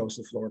the East Coast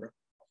of Florida.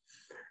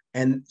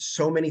 And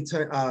so many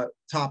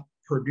top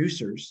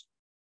producers,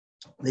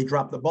 they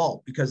dropped the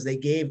ball because they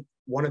gave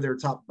one of their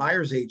top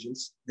buyer's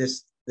agents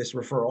this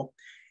referral,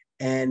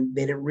 and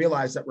they didn't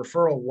realize that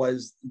referral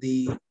was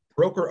the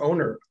broker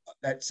owner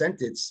that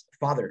sent its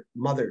father,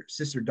 mother,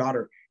 sister,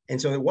 daughter. And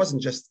so it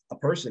wasn't just a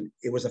person,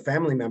 it was a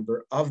family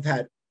member of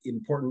that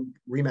important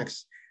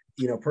RE/MAX,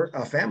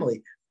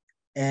 family.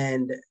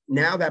 And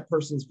now that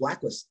person's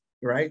blacklisted,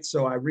 right?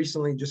 So I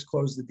recently just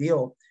closed the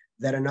deal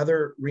that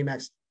another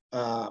RE/MAX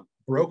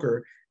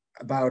broker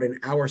about an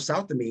hour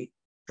south of me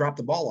dropped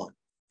the ball on.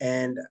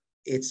 And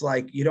it's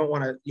like, you don't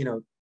want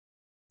to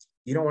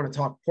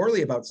talk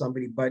poorly about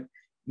somebody, but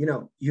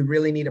you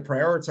really need to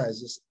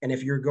prioritize this. And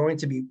if you're going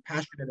to be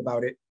passionate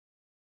about it,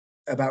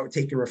 about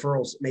taking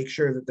referrals, make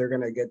sure that they're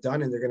going to get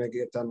done, and they're going to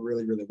get done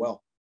really, really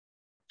well.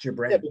 It's your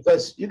brand. Yeah,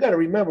 because you got to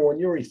remember, when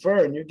you're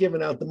referring, you're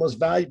giving out the most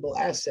valuable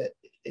asset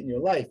in your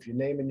life, your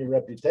name and your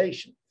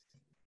reputation.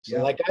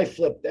 So like I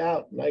flipped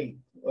out, and I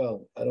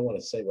don't want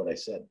to say what I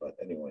said, but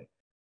anyway,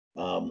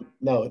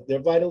 no, they're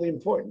vitally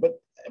important. But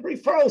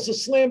referral is a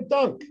slam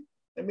dunk.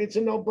 I mean, it's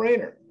a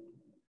no-brainer,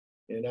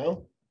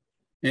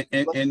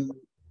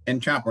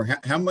 And Chopper,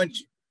 how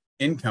much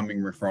incoming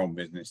referral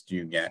business do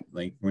you get?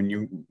 Like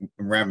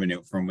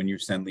revenue from when you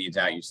send leads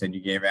out? You said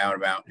you gave out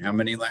about how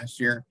many last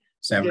year?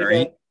 7 or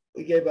 8?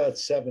 We gave out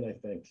 7, I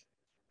think.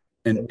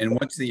 And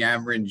what's the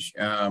average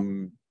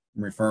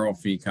referral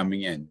fee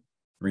coming in?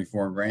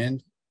 $3-4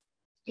 grand?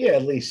 Yeah,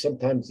 at least.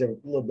 Sometimes they're a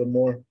little bit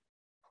more,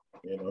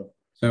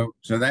 So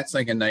that's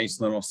like a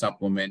nice little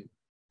supplement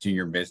to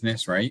your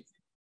business, right?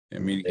 I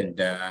mean, it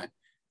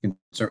can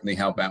certainly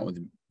help out with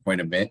quite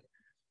a bit.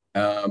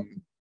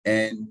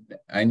 And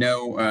I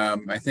know,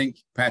 I think,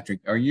 Patrick,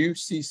 are you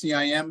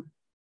CCIM?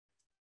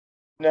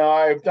 No,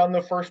 I've done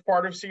the first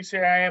part of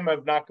CCIM.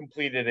 I've not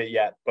completed it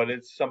yet, but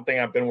it's something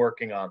I've been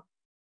working on.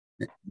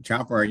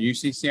 Chopper, are you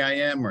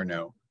CCIM or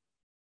no?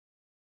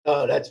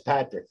 Oh, that's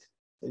Patrick.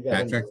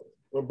 Patrick?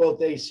 We're both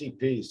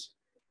ACPs.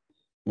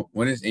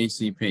 What is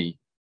ACP?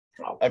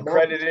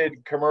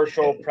 Accredited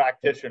commercial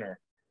practitioner.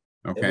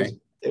 Okay.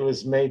 It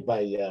was made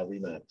by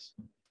Remax.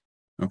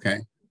 Okay.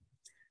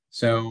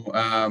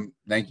 So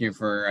thank you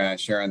for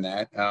sharing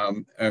that.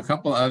 A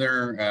couple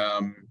other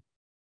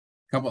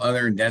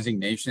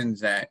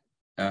designations that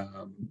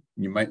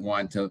you might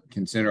want to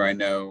consider. I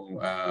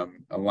know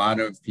a lot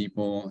of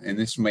people, and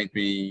this might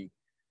be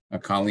a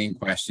Colleen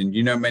question. Do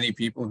you know many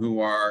people who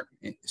are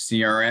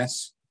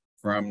CRS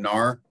from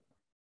NAR?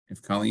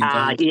 If Colleen's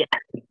on?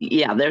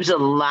 Yeah, there's a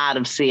lot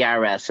of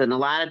CRS, and a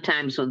lot of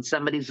times when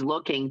somebody's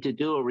looking to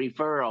do a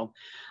referral,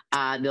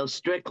 they'll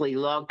strictly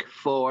look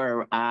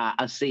for a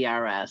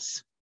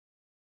CRS.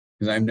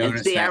 Because I've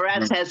noticed and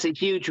CRS has a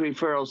huge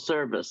referral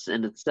service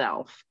in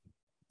itself.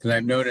 Because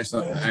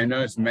I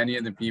noticed many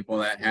of the people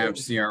that have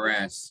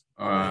CRS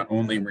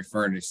only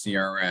refer to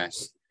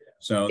CRS.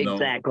 So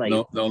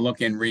they'll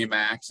look in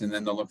Remax and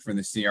then they'll look for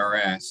the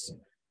CRS,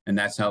 and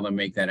that's how they'll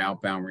make that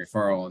outbound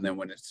referral. And then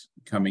when it's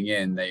coming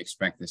in, they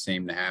expect the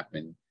same to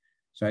happen.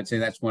 So I'd say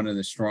that's one of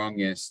the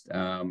strongest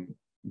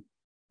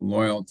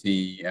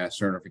loyalty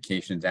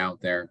certifications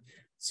out there.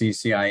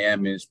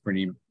 CCIM is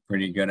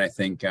pretty good. I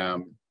think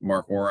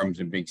Mark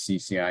Orum's a big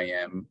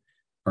CCIM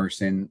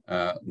person.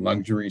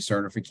 Luxury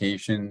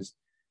certifications,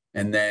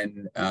 and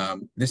then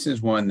this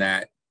is one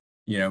that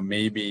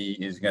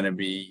maybe is going to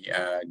be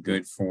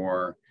good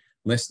for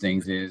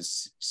listings,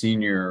 is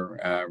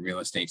senior real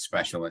estate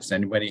specialist.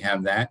 Anybody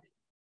have that?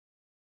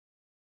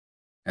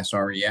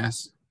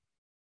 SRES?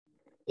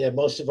 Yeah,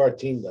 most of our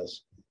team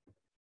does.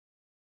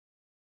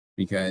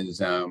 Because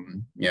a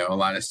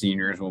lot of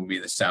seniors will be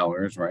the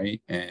sellers,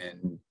 right?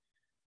 And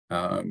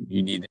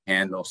you need to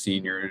handle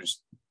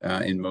seniors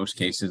in most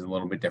cases a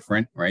little bit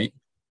different, right?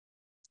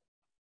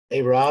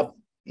 Hey, Rob,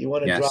 you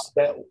want to Yes. drop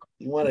that?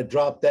 You want to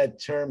drop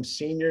that term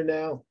senior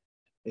now?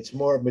 It's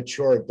more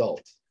mature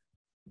adult.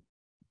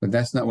 But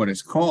that's not what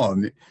it's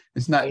called.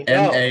 It's not I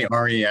know.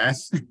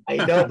 MARES. I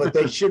know, but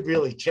they should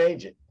really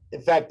change it.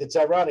 In fact, it's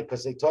ironic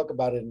because they talk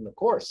about it in the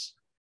course,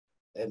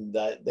 and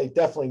they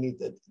definitely need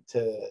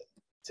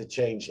to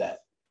change that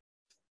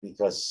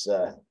because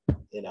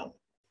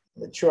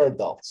mature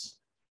adults.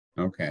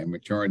 Okay,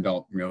 mature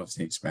adult real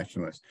estate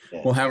specialist.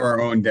 Yeah. We'll have our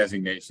own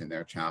designation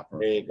there, Chopper.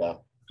 There you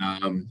go.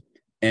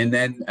 And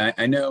then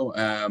I know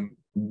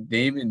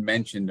David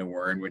mentioned a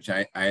word, which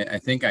I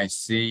think I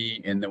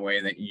see in the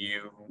way that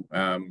you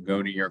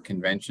go to your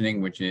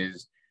conventioning, which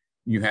is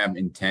you have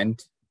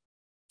intent,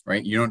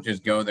 right? You don't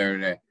just go there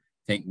to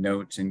take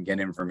notes and get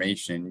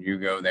information. You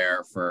go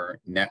there for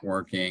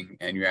networking,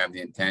 and you have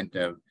the intent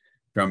of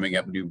drumming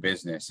up new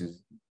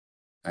businesses.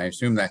 I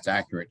assume that's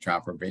accurate,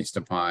 Chopper, based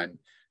upon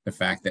the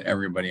fact that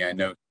everybody I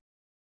know.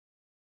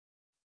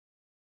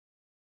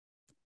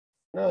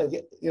 No,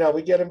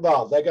 we get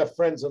involved. I got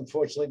friends,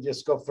 unfortunately,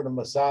 just go for the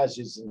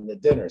massages and the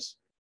dinners.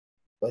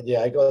 But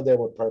yeah, I go there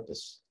with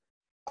purpose.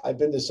 I've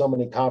been to so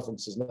many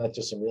conferences, not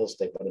just in real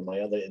estate, but in my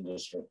other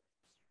industry,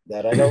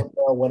 that I don't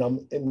know when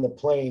I'm in the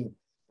plane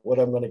what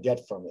I'm going to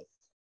get from it.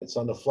 It's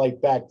on the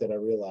flight back that I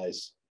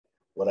realize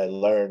what I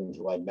learned,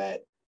 who I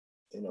met,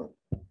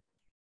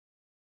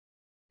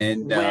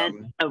 And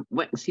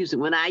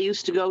when I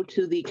used to go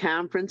to the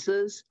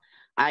conferences,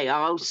 I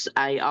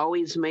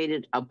always made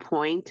it a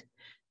point,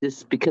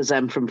 this because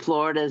I'm from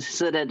Florida, to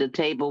sit at a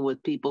table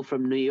with people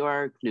from New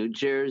York, New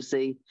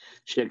Jersey,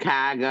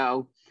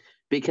 Chicago,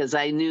 because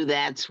I knew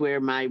that's where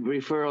my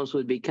referrals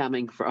would be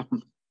coming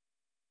from.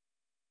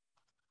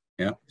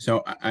 Yeah.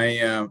 So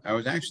I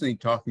was actually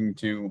talking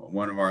to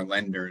one of our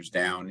lenders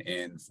down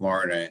in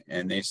Florida,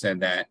 and they said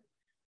that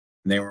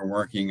they were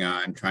working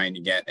on trying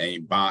to get a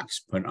box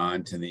put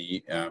onto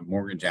the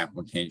mortgage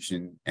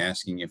application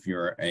asking if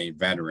you're a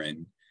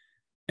veteran,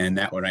 and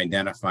that would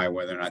identify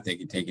whether or not they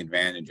could take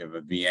advantage of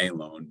a VA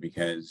loan,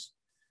 because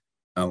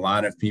a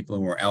lot of people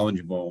who were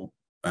eligible,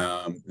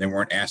 they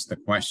weren't asked the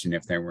question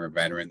if they were a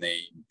veteran.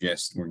 They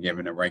just were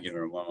given a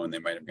regular loan. They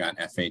might have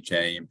gotten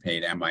FHA and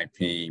paid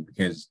MIP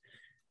because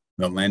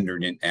the lender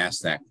didn't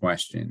ask that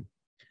question.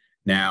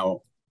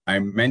 Now, I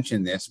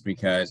mention this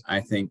because I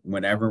think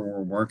whenever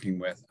we're working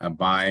with a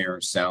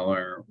buyer,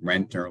 seller,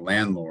 renter,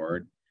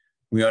 landlord,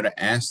 we ought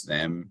to ask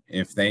them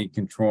if they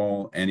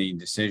control any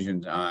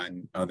decisions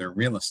on other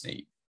real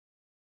estate.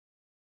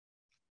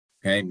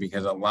 Okay,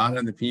 because a lot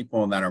of the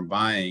people that are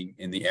buying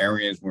in the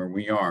areas where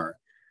we are,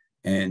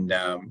 and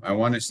I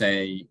want to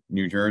say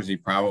New Jersey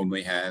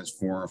probably has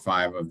 4 or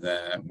 5 of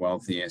the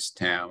wealthiest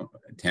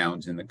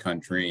towns in the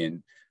country,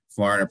 and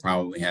Florida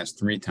probably has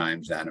 3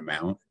 times that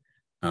amount,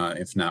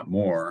 if not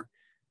more.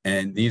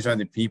 And these are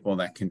the people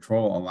that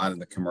control a lot of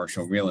the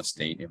commercial real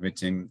estate. If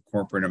it's in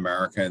corporate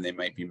America, they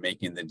might be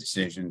making the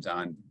decisions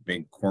on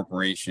big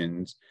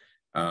corporations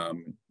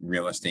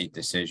real estate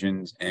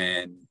decisions.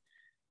 And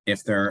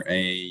if they're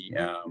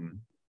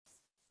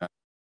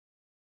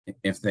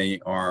if they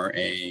are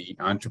a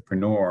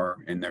entrepreneur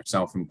and they're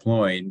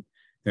self-employed,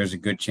 there's a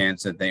good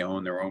chance that they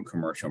own their own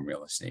commercial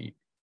real estate.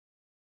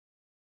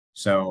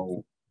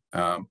 So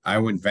I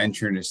would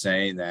venture to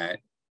say that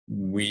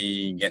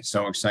we get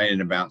so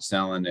excited about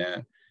selling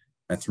a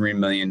 $3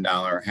 million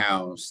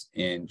house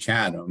in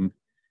Chatham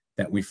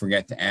that we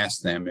forget to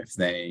ask them if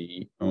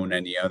they own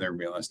any other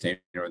real estate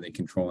or they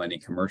control any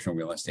commercial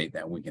real estate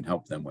that we can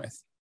help them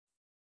with.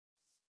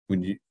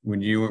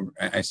 Would you,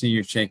 I see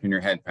you shaking your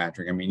head,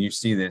 Patrick. I mean, you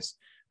see this,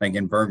 like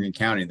in Bergen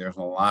County, there's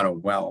a lot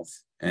of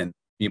wealth and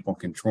people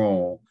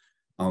control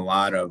a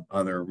lot of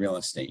other real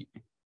estate.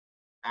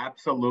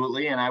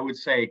 Absolutely. And I would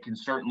say it can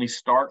certainly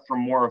start from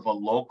more of a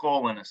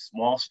local and a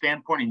small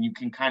standpoint, and you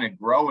can kind of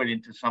grow it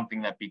into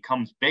something that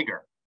becomes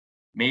bigger.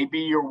 Maybe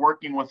you're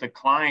working with a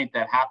client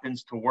that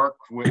happens to work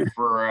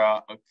for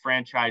a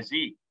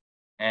franchisee,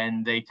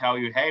 and they tell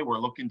you, hey, we're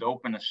looking to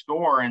open a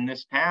store in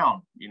this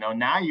town. You know,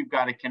 now you've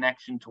got a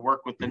connection to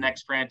work with the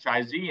next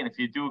franchisee. And if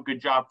you do a good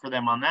job for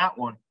them on that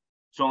one,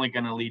 it's only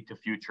going to lead to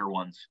future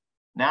ones.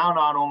 Now,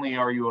 not only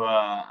are you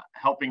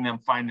helping them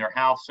find their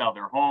house, sell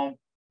their home,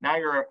 now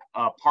you're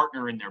a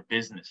partner in their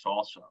business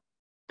also.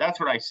 That's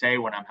what I say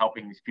when I'm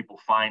helping these people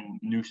find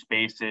new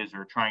spaces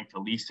or trying to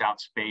lease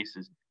out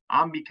spaces.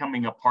 I'm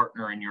becoming a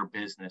partner in your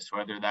business,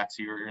 whether that's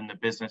you're in the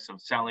business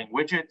of selling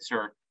widgets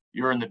or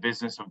you're in the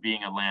business of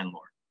being a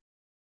landlord.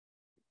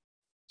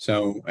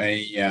 So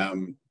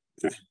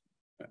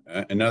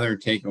another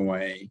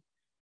takeaway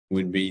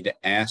would be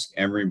to ask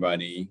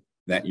everybody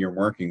that you're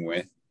working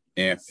with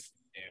if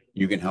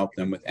you can help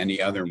them with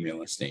any other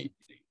real estate,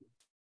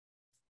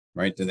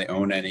 right? Do they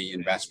own any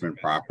investment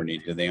property?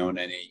 Do they own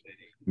any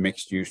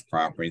mixed use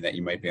property that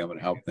you might be able to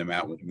help them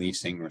out with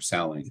leasing or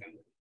selling?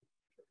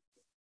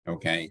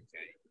 Okay.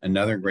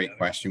 Another great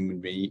question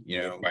would be, you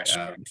know,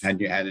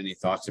 had you had any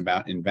thoughts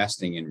about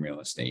investing in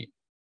real estate?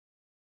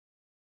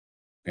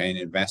 Okay, and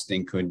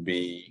investing could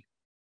be,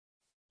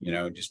 you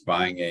know, just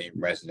buying a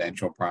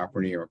residential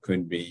property, or it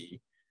could be,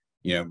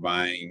 you know,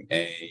 buying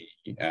a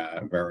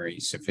very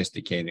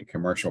sophisticated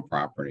commercial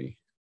property.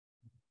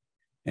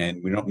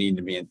 And we don't need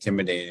to be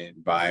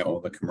intimidated by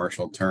all the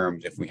commercial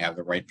terms if we have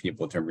the right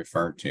people to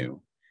refer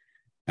to.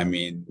 I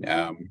mean,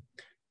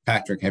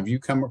 Patrick, have you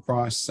come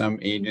across some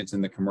agents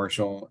in the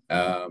commercial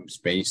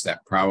space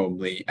that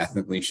probably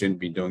ethically shouldn't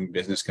be doing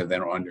business because they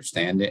don't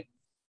understand it?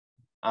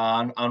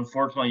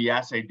 Unfortunately,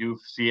 yes, I do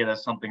see it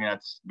as something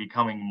that's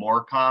becoming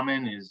more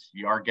common. Is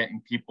you are getting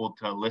people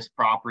to list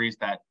properties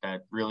that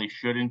really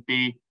shouldn't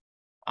be.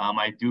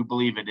 I do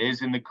believe it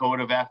is in the code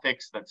of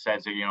ethics that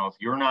says that, you know, if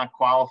you're not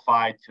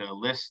qualified to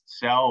list,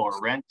 sell,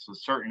 or rent a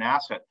certain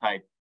asset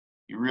type,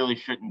 you really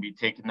shouldn't be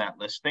taking that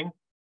listing.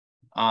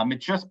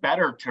 It's just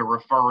better to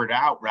refer it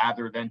out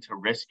rather than to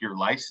risk your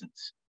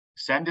license.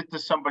 Send it to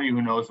somebody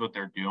who knows what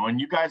they're doing.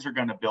 You guys are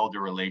going to build a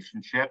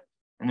relationship.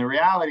 And the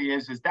reality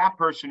is that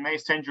person may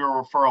send you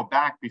a referral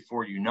back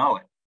before you know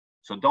it.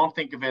 So don't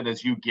think of it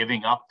as you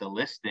giving up the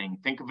listing.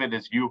 Think of it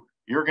as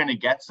you're going to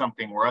get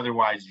something where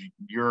otherwise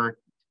you're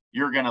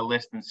going to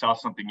list and sell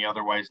something you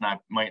otherwise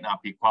might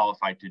not be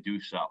qualified to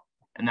do so.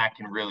 And that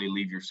can really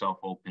leave yourself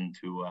open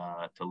to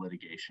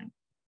litigation.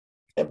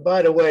 And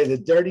by the way, the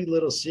dirty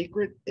little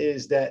secret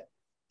is that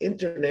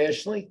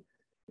internationally,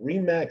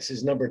 RE/MAX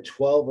is number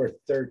 12 or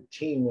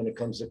 13 when it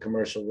comes to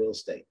commercial real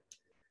estate.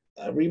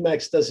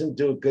 RE/MAX doesn't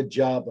do a good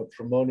job of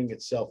promoting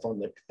itself on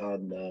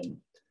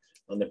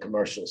the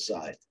commercial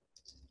side.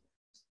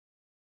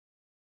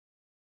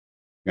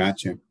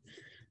 Gotcha.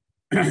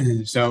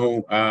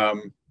 So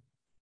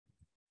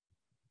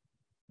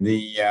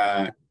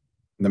the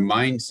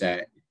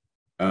mindset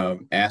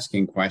of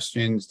asking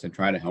questions to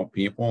try to help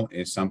people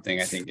is something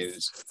I think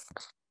is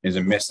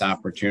a missed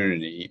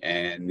opportunity,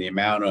 and the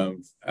amount of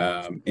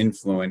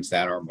influence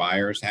that our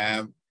buyers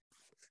have,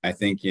 I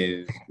think,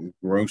 is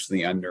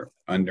grossly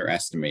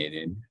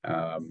underestimated.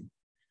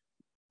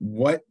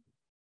 What's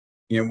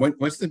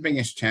the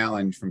biggest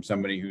challenge from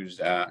somebody who's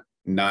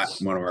not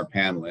one of our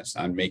panelists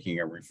on making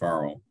a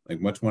referral? Like,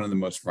 what's one of the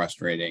most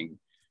frustrating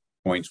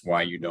points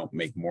why you don't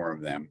make more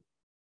of them?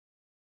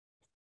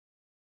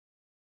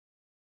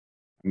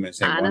 I'm going to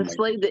say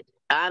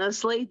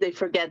honestly, they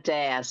forget to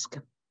ask.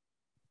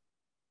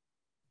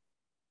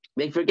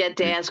 They forget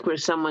to ask where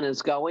someone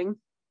is going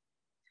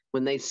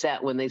when they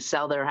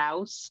sell their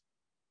house.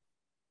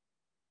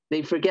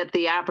 They forget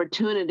the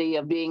opportunity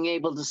of being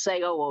able to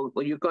say, oh,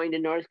 well, you're going to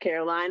North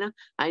Carolina?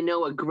 I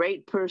know a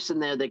great person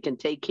there that can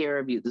take care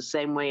of you the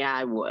same way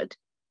I would.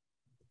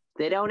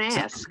 They don't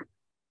ask.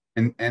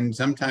 And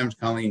sometimes,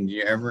 Colleen, do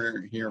you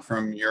ever hear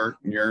from your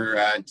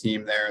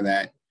team there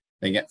that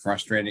they get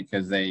frustrated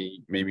because they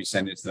maybe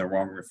send it to the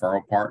wrong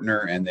referral partner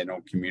and they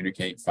don't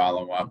communicate,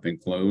 follow up,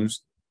 and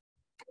close?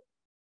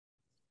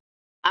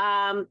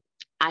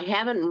 I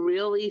haven't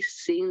really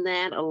seen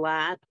that a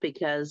lot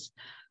because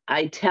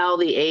I tell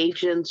the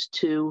agents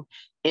to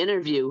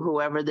interview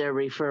whoever they're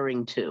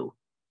referring to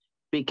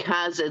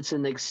because it's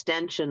an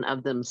extension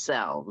of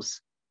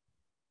themselves.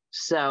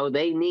 So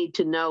they need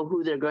to know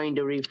who they're going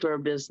to refer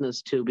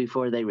business to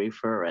before they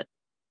refer it.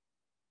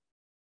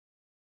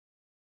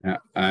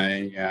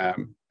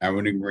 I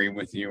would agree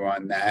with you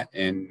on that,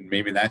 and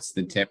maybe that's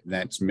the tip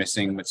that's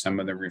missing with some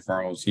of the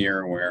referrals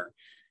here, where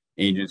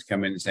agents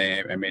come in and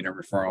say, I made a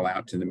referral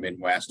out to the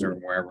Midwest or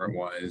wherever it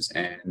was,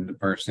 and the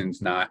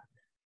person's not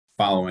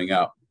following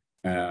up.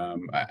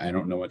 I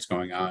don't know what's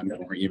going on,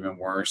 or even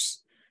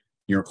worse,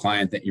 your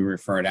client that you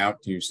referred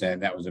out to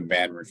said that was a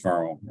bad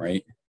referral,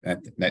 right?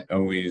 That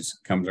always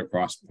comes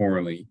across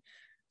poorly.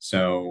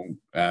 So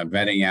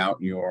vetting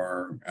out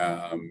your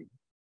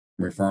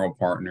referral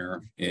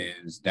partner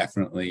is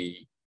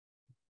definitely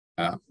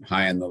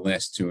high on the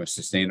list to a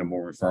sustainable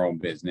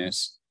referral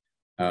business.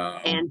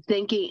 And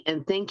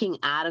thinking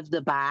out of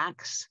the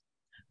box.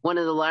 One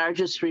of the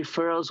largest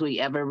referrals we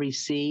ever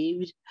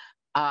received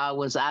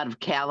was out of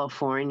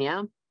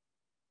California,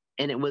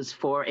 and it was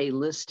for a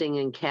listing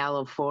in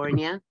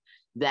California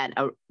that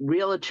a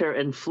realtor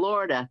in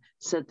Florida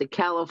sent the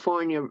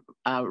California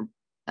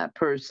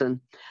person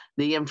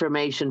the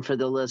information for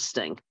the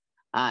listing.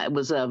 It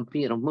was a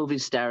movie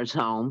star's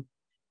home.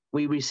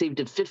 We received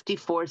a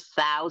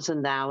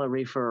 $54,000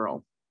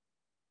 referral.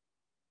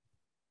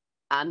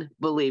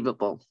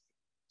 Unbelievable.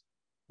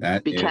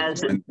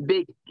 Because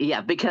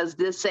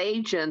this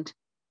agent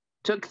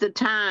took the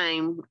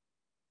time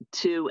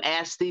to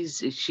ask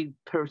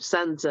her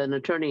son's an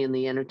attorney in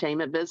the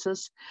entertainment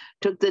business,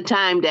 took the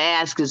time to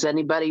ask, is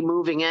anybody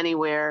moving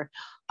anywhere?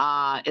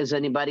 Is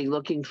anybody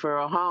looking for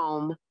a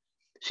home?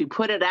 She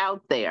put it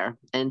out there,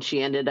 and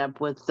she ended up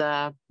with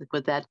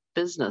that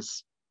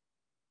business.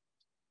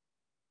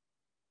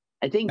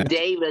 I think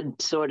David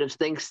sort of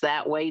thinks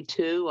that way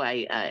too.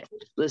 I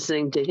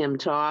listening to him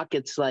talk,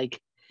 it's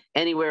like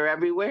anywhere,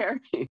 everywhere.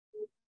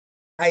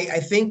 I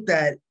think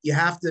that you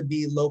have to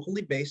be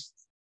locally based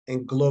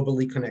and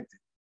globally connected.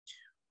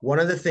 One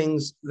of the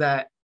things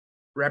that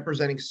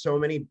representing so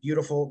many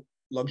beautiful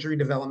luxury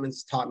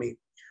developments taught me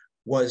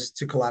was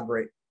to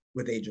collaborate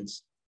with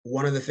agents.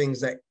 One of the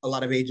things that a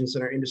lot of agents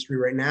in our industry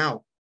right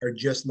now are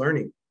just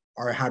learning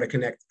are how to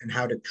connect and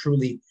how to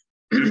truly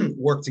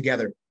work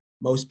together.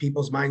 Most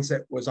people's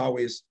mindset was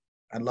always,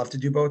 I'd love to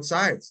do both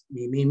sides.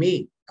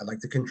 Me. I'd like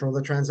to control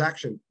the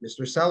transaction.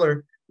 Mr.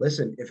 Seller,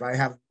 listen, if I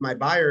have my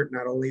buyer,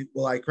 not only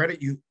will I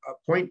credit you a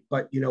point,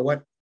 but you know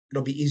what?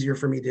 It'll be easier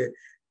for me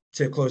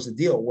to close the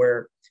deal,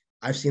 where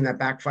I've seen that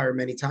backfire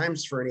many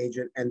times for an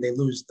agent, and they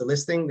lose the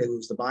listing, they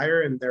lose the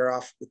buyer, and they're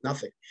off with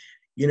nothing.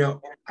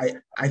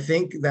 I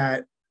think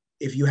that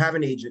if you have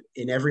an agent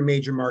in every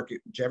major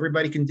market, which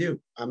everybody can do,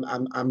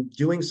 I'm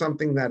doing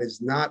something that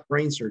is not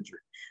brain surgery.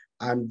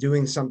 I'm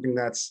doing something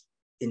that's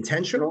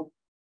intentional,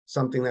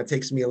 something that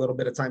takes me a little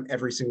bit of time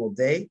every single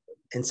day,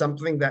 and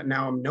something that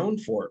now I'm known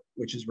for,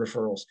 which is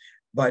referrals.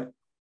 But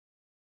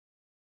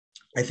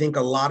I think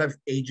a lot of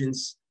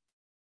agents,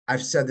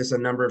 I've said this a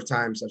number of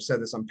times, I've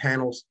said this on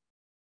panels,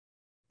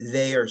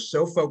 they are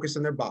so focused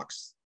in their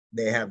box.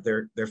 They have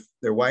their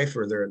wife,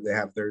 or they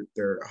have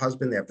their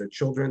husband, they have their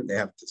children, they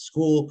have the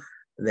school,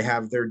 they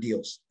have their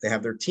deals, they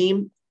have their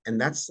team,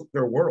 and that's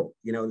their world.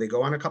 They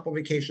go on a couple of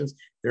vacations.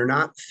 They're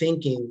not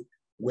thinking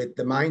with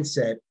the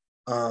mindset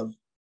of,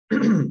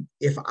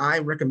 if I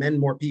recommend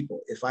more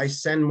people, if I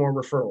send more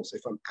referrals,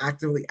 if I'm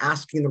actively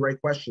asking the right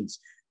questions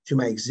to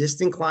my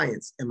existing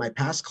clients and my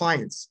past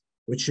clients,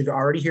 which should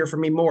already hear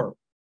from me more.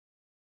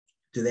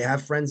 Do they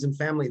have friends and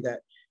family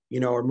that,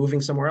 are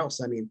moving somewhere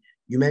else? I mean,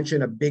 you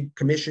mentioned a big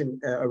commission,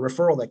 a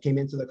referral that came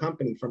into the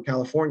company from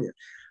California.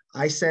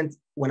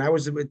 When I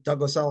was with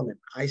Douglas Elliman,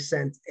 I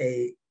sent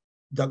a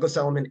Douglas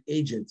Elliman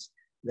agent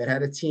that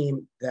had a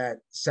team that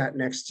sat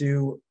next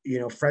to,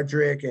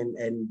 Frederick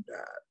and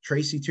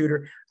Tracy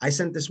Tudor. I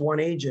sent this one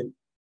agent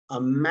a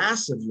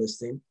massive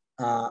listing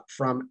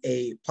from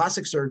a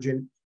plastic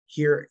surgeon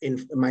here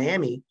in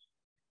Miami.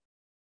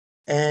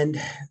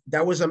 And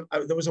that was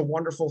a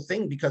wonderful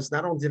thing, because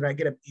not only did I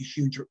get a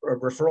huge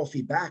referral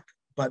feedback,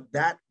 but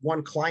that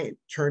one client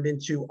turned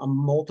into a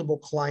multiple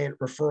client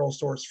referral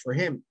source for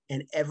him.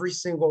 And every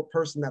single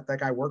person that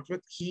guy worked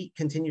with, he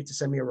continued to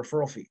send me a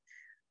referral fee.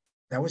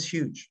 That was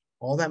huge.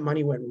 All that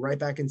money went right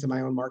back into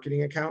my own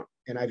marketing account.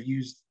 And I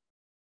use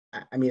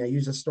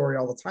this story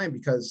all the time,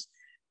 because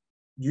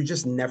you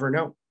just never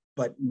know.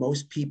 But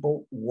most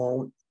people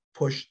won't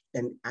push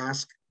and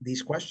ask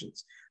these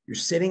questions. You're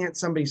sitting at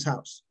somebody's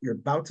house. You're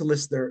about to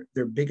list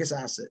their biggest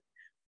asset.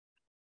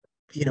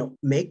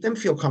 Make them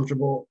feel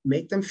comfortable,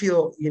 make them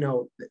feel,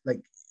 like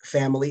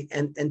family,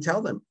 and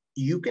tell them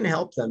you can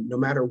help them no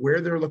matter where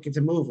they're looking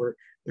to move, or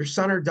their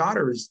son or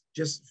daughter is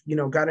just,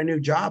 got a new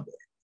job.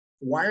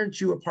 Why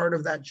aren't you a part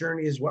of that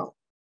journey as well?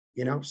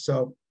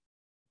 So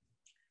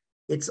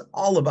it's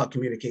all about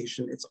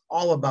communication. It's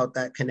all about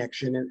that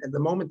connection. And the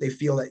moment they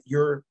feel that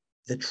you're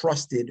the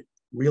trusted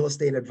real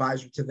estate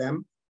advisor to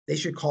them, they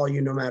should call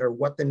you no matter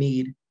what the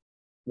need,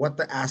 what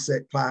the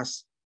asset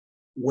class,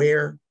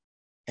 where,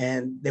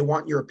 and they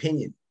want your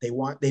opinion. They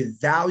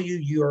value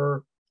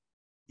your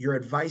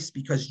advice,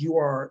 because you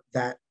are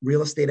that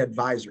real estate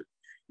advisor.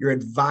 You're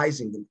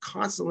advising them,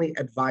 constantly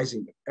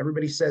advising them.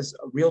 Everybody says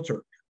a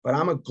realtor, but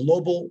I'm a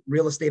global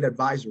real estate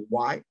advisor.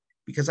 Why?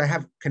 Because I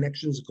have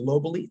connections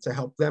globally to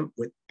help them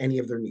with any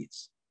of their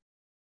needs.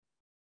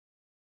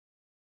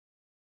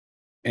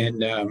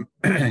 And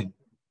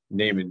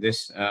David,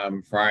 this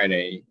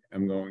Friday,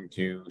 I'm going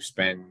to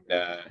spend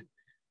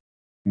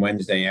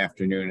Wednesday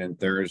afternoon and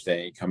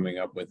Thursday coming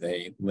up with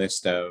a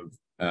list of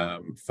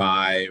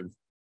 5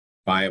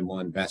 viable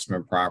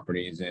investment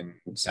properties in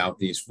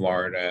Southeast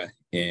Florida,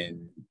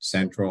 in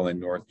Central and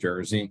North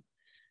Jersey.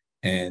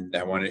 And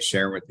I want to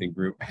share with the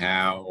group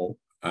how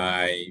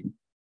I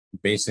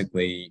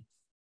basically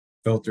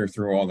filter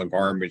through all the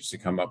garbage to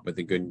come up with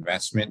a good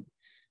investment.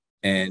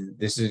 And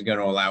this is going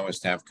to allow us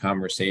to have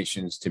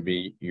conversations to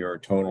be your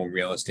total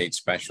real estate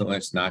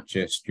specialist, not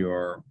just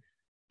your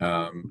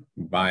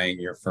buying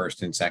your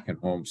first and second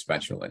home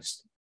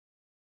specialist.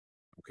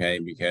 Okay,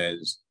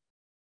 because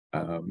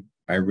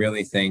I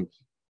really think,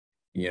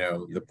 you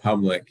know, the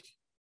public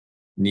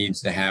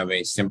needs to have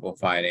a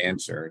simplified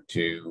answer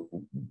to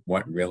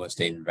what real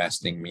estate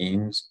investing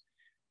means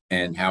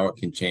and how it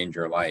can change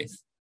your life.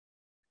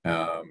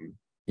 You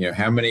know,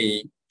 how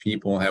many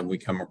people have we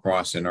come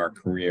across in our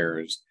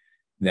careers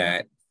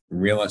that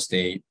real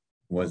estate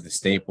was the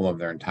staple of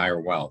their entire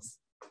wealth,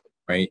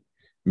 right?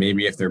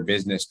 Maybe if their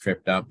business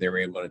tripped up, they were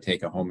able to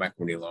take a home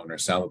equity loan or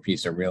sell a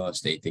piece of real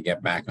estate to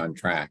get back on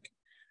track,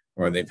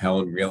 or they've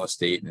held real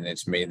estate and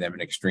it's made them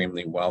an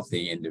extremely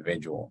wealthy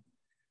individual.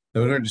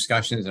 Those are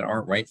discussions that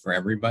aren't right for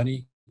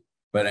everybody,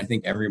 but I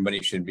think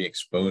everybody should be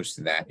exposed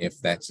to that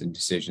if that's a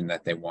decision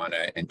that they want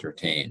to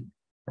entertain,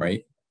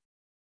 right?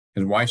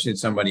 Because why should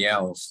somebody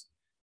else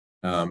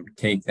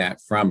take that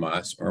from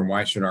us, or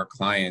why should our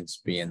clients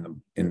be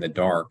in the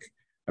dark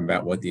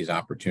about what these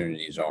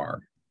opportunities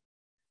are?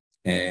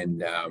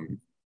 And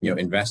you know,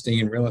 investing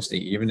in real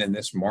estate, even in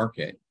this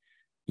market,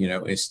 you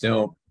know, is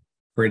still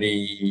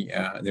pretty.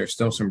 There's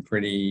still some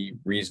pretty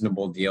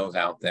reasonable deals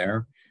out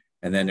there.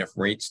 And then if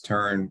rates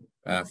turn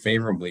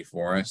favorably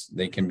for us,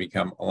 they can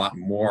become a lot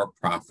more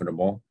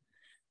profitable.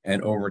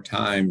 And over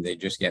time, they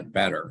just get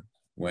better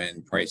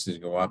when prices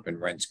go up and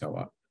rents go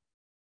up.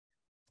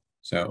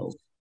 So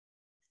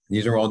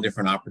these are all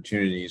different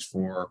opportunities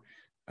for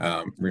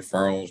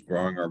referrals,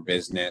 growing our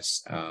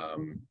business.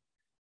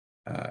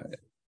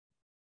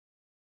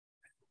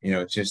 You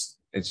know,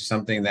 it's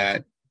something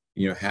that,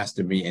 you know, has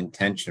to be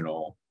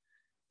intentional.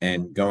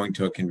 And going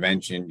to a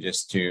convention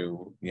just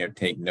to, you know,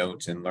 take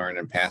notes and learn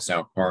and pass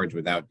out cards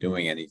without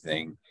doing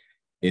anything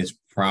is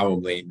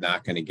probably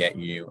not going to get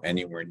you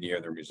anywhere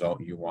near the result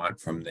you want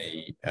from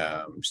the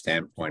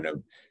standpoint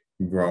of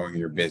growing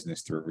your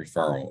business through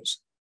referrals.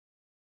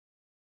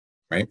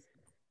 Right?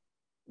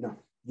 No,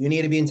 you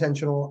need to be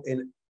intentional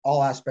in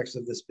all aspects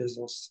of this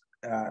business.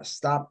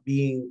 Stop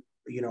being,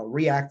 you know,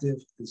 reactive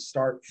and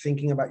start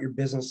thinking about your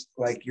business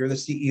like you're the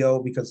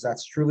CEO, because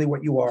that's truly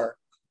what you are.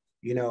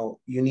 You know,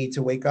 you need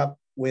to wake up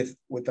with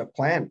a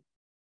plan.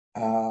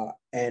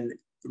 And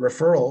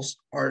referrals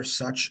are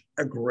such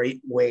a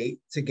great way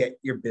to get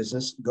your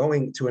business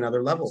going to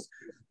another level.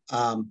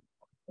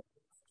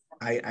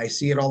 I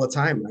see it all the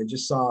time. I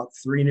just saw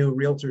 3 new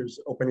realtors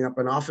opening up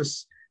an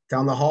office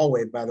down the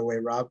hallway, by the way,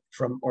 Rob,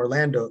 from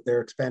Orlando.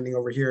 They're expanding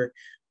over here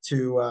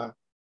to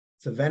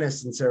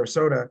Venice and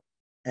Sarasota.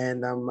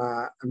 And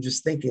I'm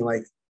just thinking,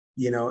 like,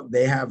 you know,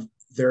 they have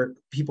their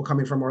people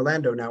coming from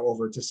Orlando now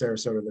over to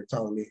Sarasota, they're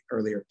telling me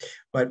earlier.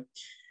 But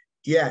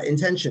yeah,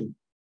 intention.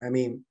 I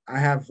mean, I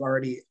have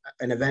already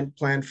an event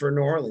planned for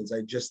New Orleans.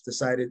 I just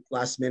decided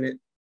last minute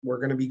we're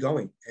going to be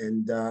going.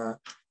 And,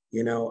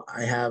 you know,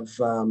 I have,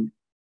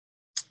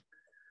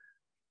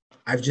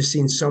 I've just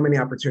seen so many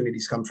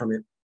opportunities come from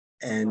it.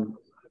 And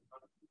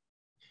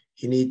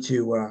you need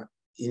to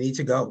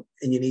go,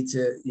 and you need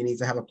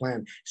to have a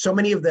plan. So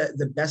many of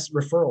the best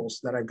referrals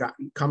that I've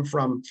gotten come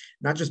from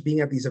not just being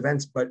at these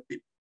events, but,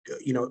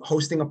 you know,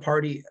 hosting a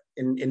party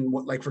in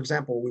what, like, for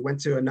example, we went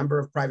to a number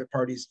of private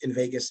parties in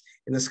Vegas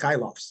in the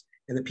Skylofts,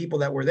 and the people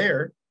that were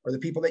there are the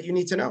people that you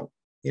need to know,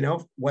 you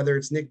know, whether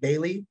it's Nick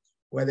Bailey,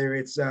 whether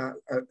it's a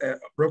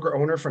broker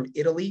owner from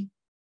Italy.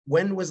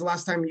 When was the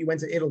last time you went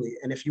to Italy?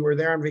 And if you were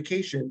there on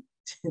vacation,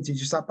 did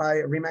you stop by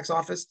a RE/MAX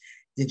office?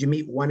 Did you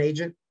meet one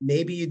agent?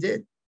 Maybe you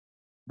did.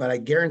 But I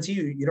guarantee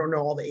you, you don't know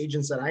all the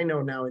agents that I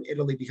know now in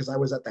Italy because I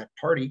was at that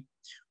party,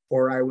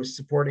 or I was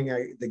supporting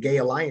the Gay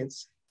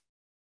Alliance.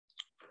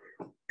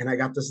 And I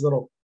got this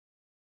little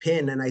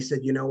pin and I said,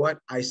 you know what?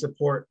 I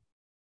support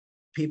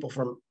people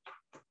from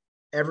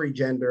every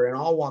gender and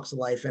all walks of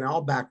life and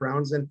all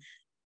backgrounds.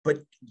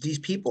 But these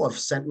people have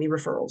sent me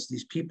referrals.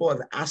 These people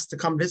have asked to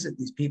come visit.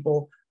 These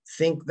people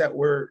think that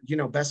we're, you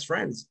know, best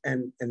friends.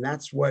 And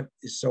that's what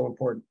is so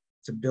important,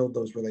 to build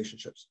those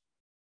relationships.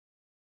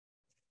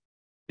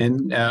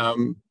 And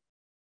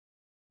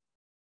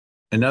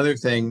another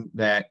thing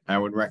that I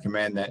would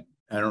recommend, that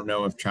I don't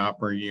know if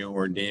Chopper, you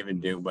or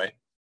David do, but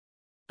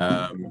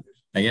I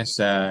guess,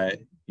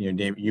 you know,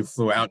 David, you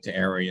flew out to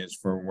areas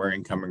for where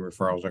incoming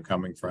referrals are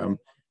coming from.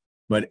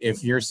 But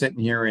if you're sitting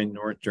here in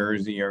North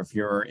Jersey, or if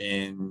you're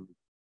in,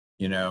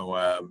 you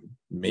know,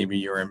 maybe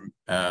you're in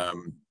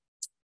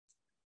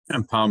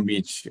Palm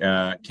Beach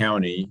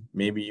County,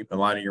 maybe a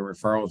lot of your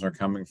referrals are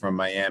coming from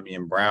Miami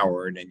and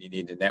Broward, and you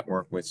need to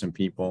network with some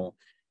people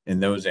in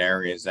those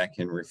areas that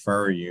can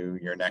refer you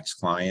your next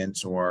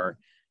clients. Or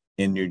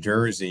in New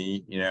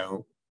Jersey, you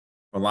know,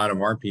 a lot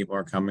of our people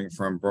are coming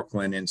from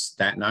Brooklyn and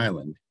Staten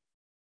Island,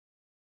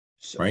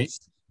 right?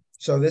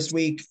 So this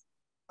week,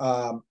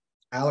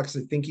 Alex,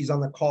 I think he's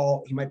on the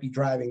call. He might be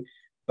driving,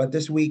 but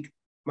this week,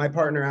 my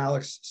partner,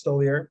 Alex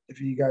Stolier, if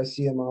you guys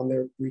see him on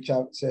there, reach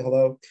out, say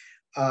hello.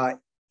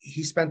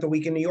 He spent the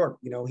week in New York.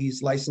 You know,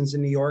 he's licensed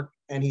in New York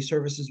and he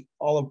services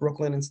all of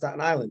Brooklyn and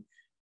Staten Island.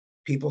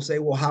 People say,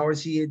 well, how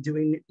is he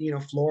doing, you know,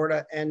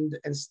 Florida and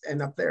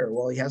up there?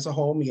 Well, he has a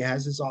home, he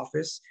has his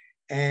office.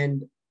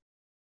 And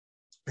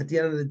at the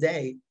end of the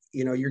day,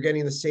 you know, you're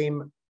getting the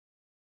same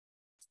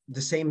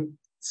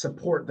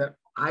support that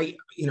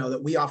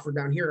that we offer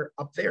down here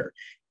up there.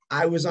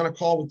 I was on a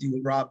call with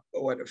you, Rob,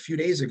 a few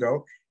days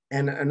ago,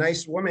 and a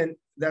nice woman,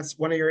 that's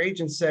one of your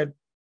agents, said,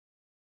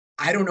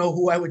 I don't know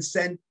who I would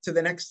send to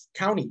the next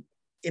county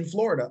in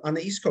Florida on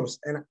the East Coast.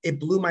 And it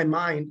blew my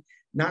mind,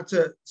 not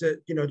to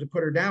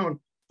put her down,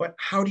 but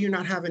how do you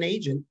not have an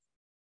agent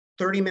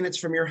 30 minutes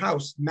from your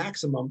house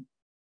maximum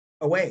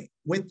away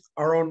with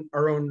our own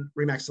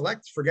Remax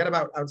Select? Forget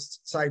about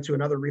outside to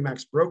another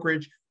Remax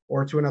brokerage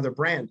or to another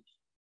brand.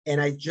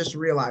 And I just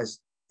realized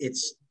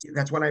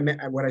that's what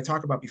I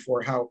talked about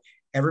before, how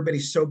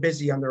everybody's so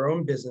busy on their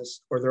own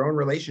business or their own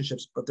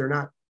relationships, but they're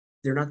not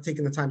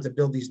taking the time to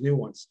build these new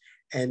ones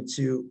and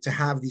to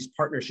have these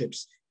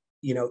partnerships,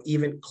 you know,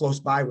 even close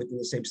by within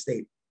the same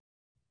state.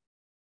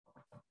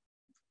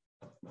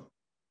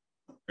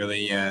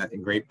 Really a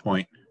great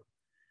point.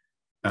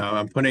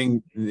 I'm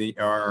putting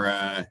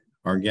our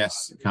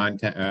guests'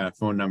 contact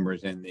phone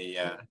numbers in the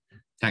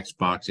text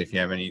box if you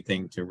have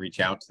anything to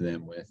reach out to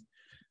them with.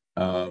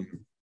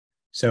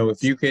 So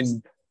if you could,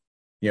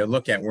 you know,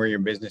 look at where your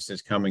business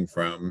is coming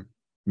from,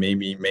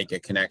 maybe make a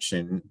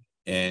connection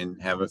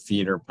and have a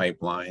feeder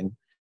pipeline.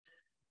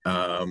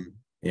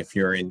 If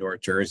you're in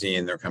North Jersey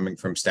and they're coming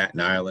from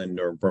Staten Island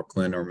or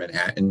Brooklyn or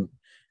Manhattan,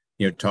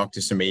 you know, talk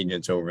to some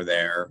agents over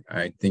there.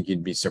 I think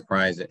you'd be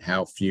surprised at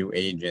how few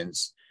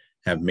agents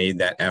have made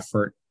that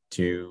effort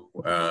to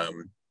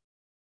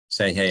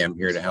say, hey, I'm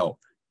here to help.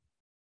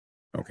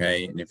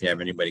 Okay. And if you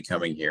have anybody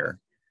coming here,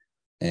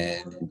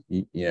 and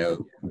you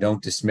know,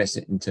 don't dismiss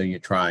it until you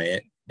try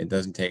it. It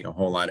doesn't take a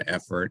whole lot of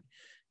effort.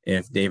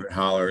 If David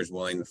Haller is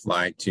willing to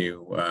fly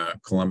to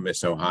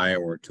Columbus, Ohio,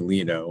 or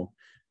Toledo,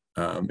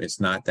 it's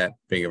not that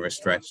big of a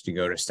stretch to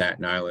go to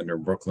Staten Island or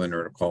Brooklyn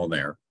or to call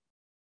there.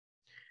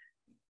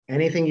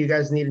 Anything you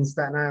guys need in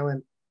Staten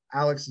Island,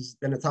 Alex has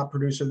been a top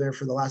producer there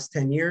for the last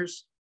 10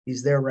 years.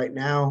 He's there right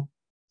now.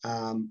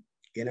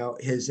 You know,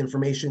 his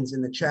information's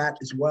in the chat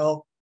as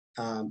well.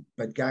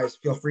 But guys,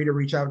 feel free to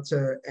reach out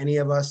to any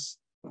of us,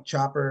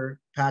 Chopper,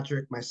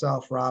 Patrick,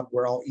 myself, Rob.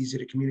 We're all easy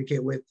to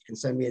communicate with. You can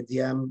send me a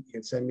DM. You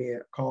can send me a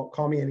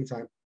call me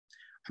anytime.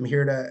 I'm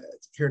here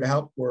to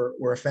help.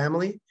 We're a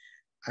family.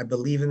 I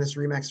believe in this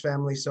Remax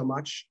family so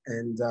much,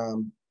 and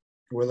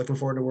we're looking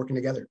forward to working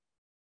together.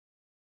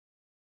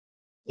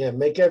 Yeah,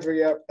 make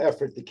every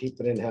effort to keep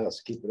it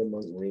in-house, keep it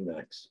among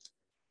Remax.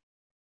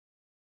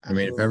 I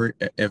mean,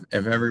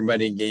 if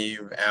everybody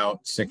gave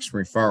out 6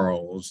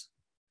 referrals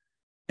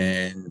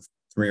and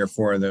 3 or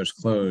 4 of those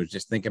closed,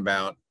 just think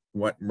about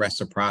what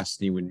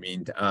reciprocity would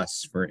mean to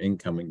us for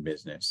incoming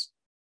business.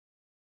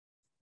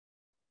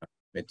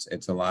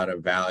 It's a lot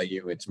of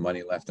value. It's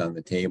money left on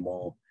the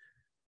table.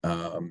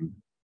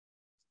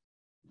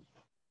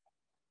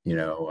 You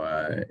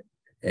know,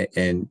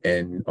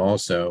 and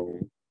also,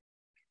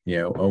 you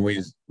know,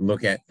 always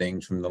look at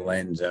things from the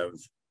lens of,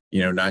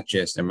 you know, not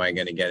just am I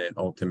going to get an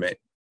ultimate,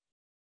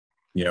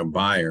 you know,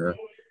 buyer,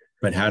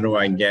 but how do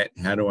I get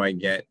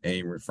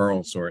a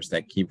referral source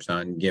that keeps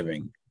on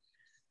giving?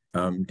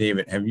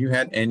 David, have you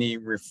had any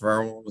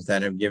referrals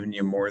that have given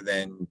you more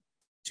than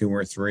 2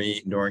 or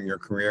 3 during your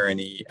career?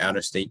 Any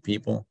out-of-state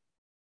people?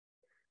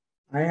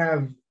 I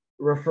have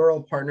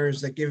referral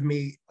partners that give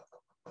me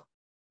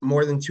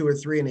more than 2 or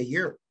 3 in a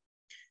year.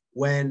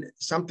 When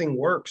something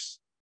works,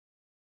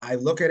 I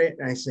look at it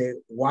and I say,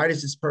 why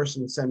does this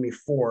person send me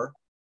 4?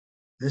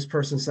 This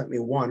person sent me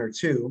 1 or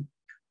 2,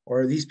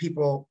 or these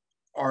people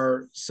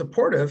are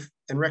supportive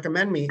and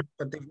recommend me,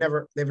 but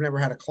they've never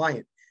had a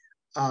client.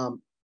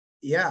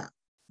 Yeah,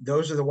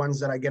 those are the ones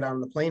that I get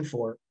on the plane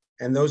for.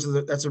 And that's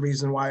the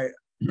reason why,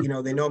 you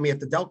know, they know me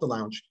at the Delta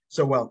Lounge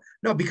so well.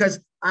 No,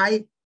 because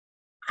I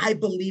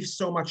believe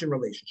so much in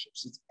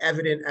relationships. It's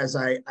evident as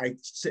I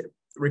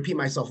repeat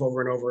myself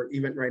over and over,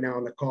 even right now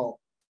on the call.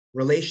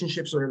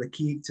 Relationships are the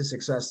key to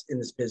success in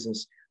this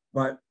business.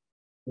 But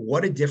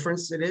what a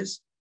difference it is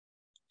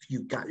if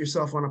you got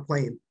yourself on a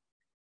plane,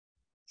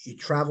 you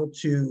travel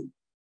to,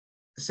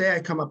 say I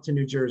come up to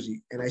New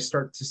Jersey and I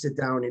start to sit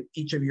down in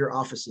each of your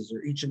offices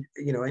or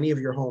any of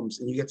your homes,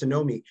 and you get to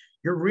know me,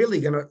 you're really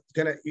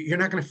you're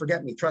not gonna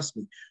forget me, trust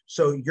me.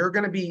 So you're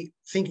gonna be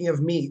thinking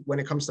of me when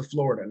it comes to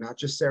Florida, not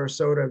just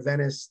Sarasota,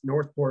 Venice,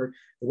 Northport,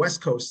 the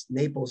West Coast,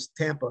 Naples,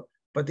 Tampa,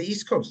 but the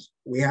East Coast.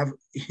 We have,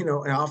 you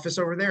know, an office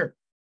over there.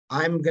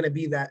 I'm going to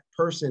be that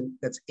person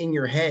that's in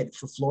your head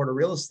for Florida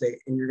real estate.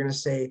 And you're going to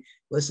say,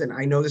 listen,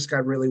 I know this guy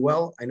really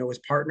well. I know his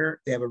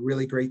partner. They have a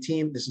really great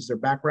team. This is their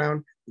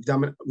background. We've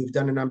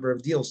done a number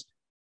of deals.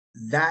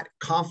 That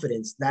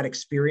confidence, that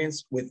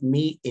experience with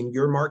me in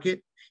your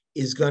market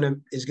is going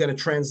to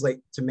translate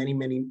to many,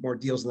 many more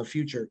deals in the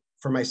future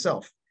for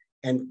myself.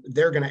 And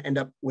they're going to end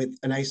up with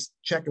a nice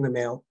check in the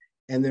mail.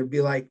 And they'll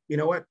be like, you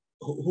know what?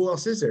 Who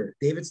else is there?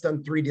 David's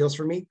done 3 deals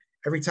for me.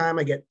 Every time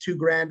I get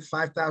 $2,000,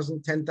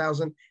 $5,000,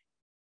 $10,000.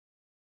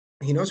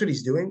 He knows what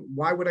he's doing.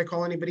 Why would I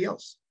call anybody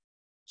else?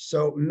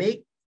 So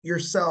make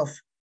yourself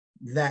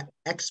that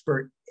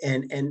expert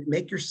and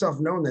make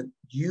yourself known that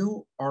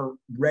you are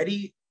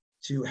ready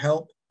to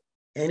help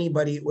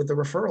anybody with a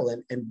referral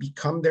and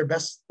become their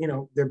best,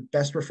 their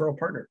best referral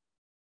partner.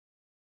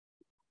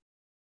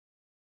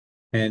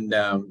 And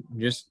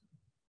just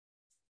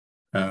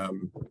a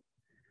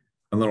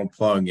little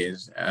plug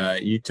is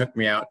you took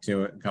me out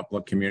to a couple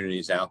of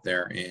communities out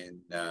there in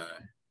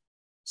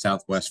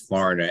Southwest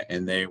Florida,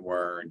 and they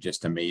were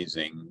just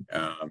amazing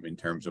in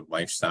terms of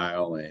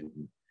lifestyle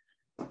and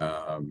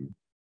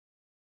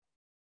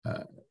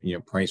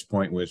price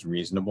point was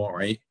reasonable,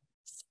 right?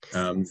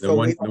 The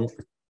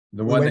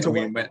one that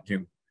we went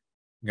to.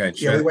 Go ahead,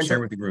 share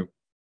with the group.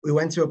 We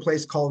went to a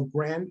place called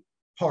Grand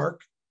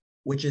Park,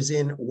 which is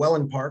in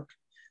Welland Park,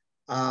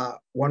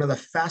 one of the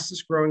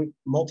fastest growing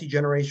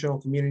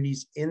multi-generational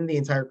communities in the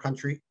entire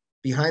country,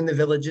 behind the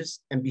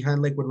villages and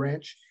behind Lakewood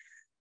Ranch.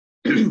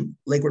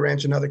 Lakewood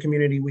Ranch, another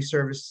community we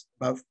service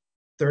about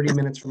 30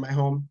 minutes from my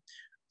home.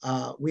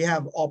 We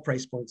have all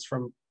price points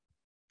from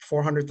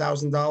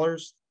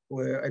 $400,000.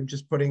 Where I'm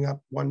just putting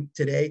up one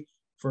today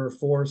for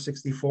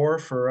 $464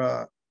 for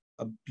a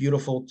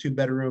beautiful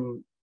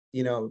 2-bedroom,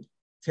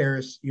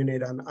 terrace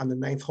unit on the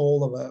 9th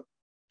hole of a,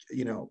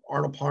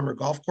 Arnold Palmer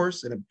golf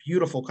course in a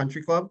beautiful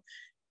country club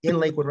in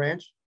Lakewood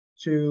Ranch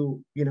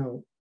to,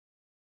 $4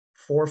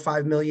 or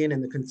 $5 million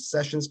in the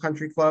concessions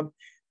country club.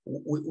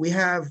 We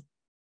have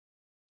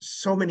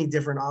so many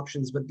different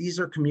options, but these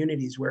are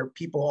communities where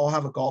people all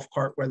have a golf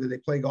cart, whether they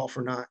play golf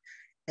or not,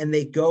 and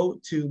they go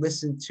to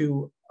listen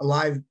to a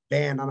live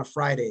band on a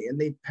Friday, and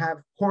they have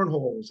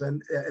cornholes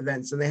and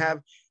events, and they have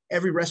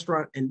every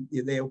restaurant, and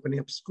they open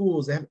up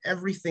schools. They have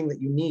everything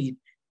that you need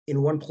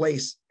in one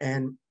place,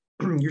 and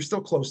you're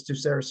still close to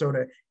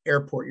Sarasota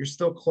Airport. You're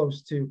still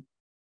close to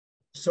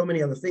so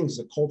many other things,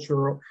 the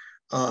cultural,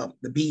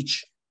 the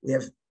beach. We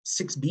have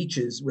 6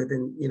 beaches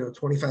within,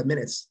 25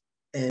 minutes.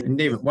 And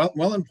David,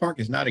 Welland Park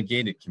is not a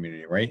gated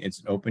community, right? It's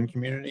an open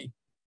community,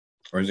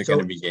 or is it going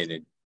to be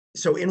gated?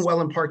 So in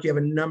Welland Park, you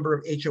have a number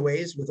of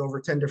HOAs with over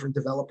 10 different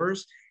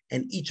developers,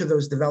 and each of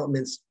those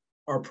developments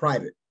are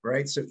private,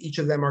 right? So each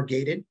of them are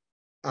gated.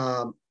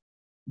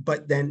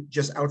 But then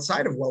just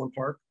outside of Welland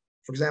Park,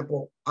 for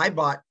example, I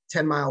bought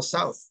 10 miles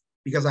south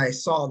because I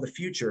saw the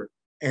future,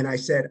 and I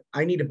said,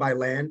 I need to buy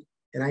land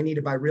and I need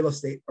to buy real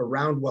estate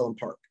around Welland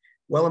Park.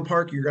 Welland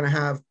Park, you're going to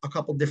have a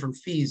couple different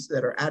fees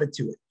that are added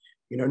to it.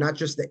 Not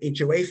just the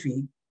HOA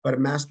fee, but a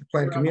master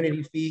plan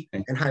community fee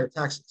and higher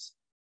taxes.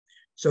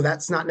 So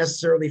that's not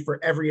necessarily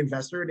for every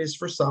investor. It is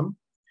for some,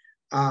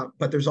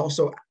 but there's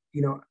also,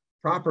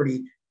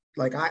 property.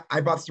 Like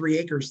I bought 3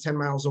 acres 10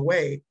 miles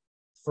away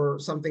for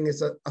something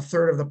that's a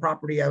third of the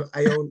property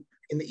I own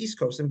in the East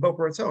Coast in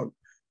Boca Raton.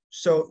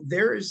 So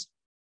there's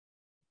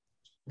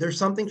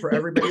something for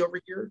everybody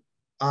over here.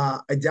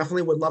 I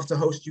definitely would love to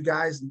host you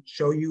guys and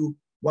show you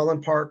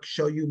Welland Park,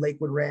 show you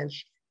Lakewood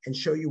Ranch, and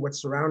show you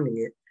what's surrounding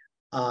it.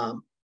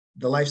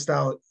 The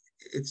lifestyle,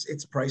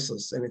 it's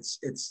priceless, and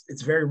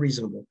it's very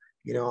reasonable.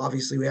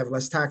 Obviously we have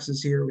less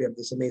taxes here. We have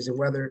this amazing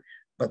weather,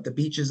 but the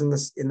beaches in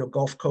the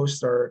Gulf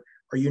Coast are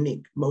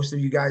unique. Most of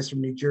you guys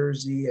from New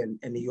Jersey and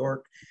New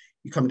York,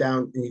 you come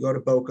down and you go to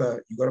Boca,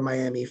 you go to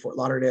Miami, Fort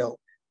Lauderdale,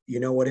 you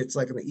know what it's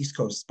like on the East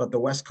Coast, but the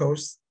West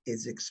Coast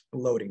is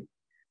exploding.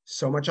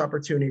 So much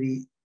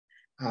opportunity.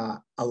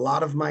 A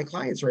lot of my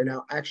clients right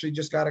now, actually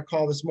just got a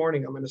call this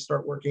morning. I'm going to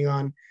start working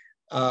on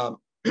a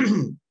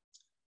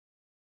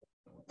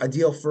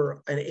deal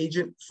for an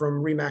agent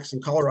from RE/MAX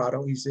in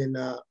Colorado. He's in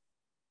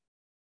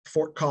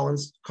Fort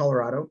Collins,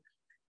 Colorado.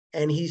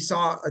 And he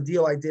saw a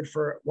deal I did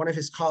for one of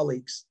his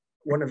colleagues,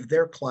 one of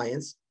their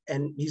clients.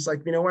 And he's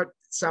like, you know what?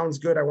 Sounds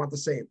good. I want the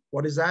same.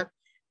 What is that?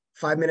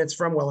 5 minutes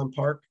from Welland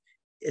Park.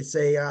 It's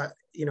an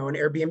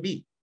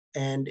Airbnb,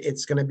 and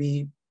it's going to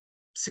be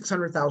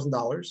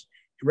 $600,000. It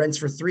rents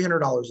for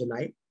 $300 a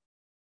night.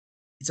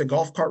 It's a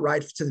golf cart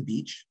ride to the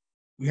beach.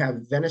 You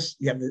have Venice.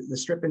 You have the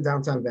strip in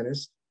downtown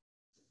Venice.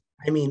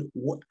 I mean,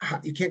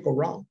 you can't go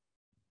wrong.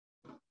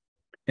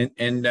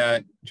 And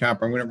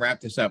Chopper, I'm going to wrap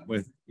this up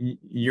with,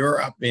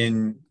 you're up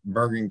in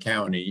Bergen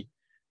County,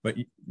 but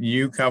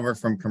you cover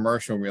from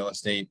commercial real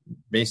estate,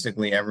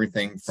 basically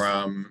everything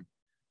from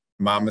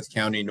Monmouth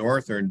County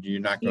north, or do you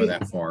not go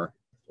that far?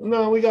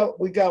 No, we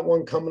got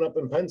one coming up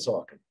in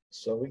Pennsauken,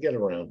 so we get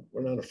around.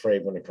 We're not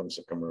afraid when it comes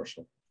to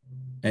commercial.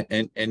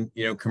 And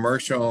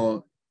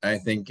commercial, I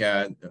think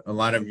a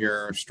lot of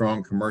your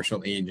strong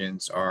commercial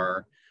agents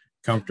are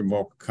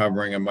comfortable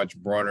covering a much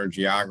broader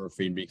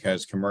geography,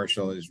 because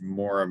commercial is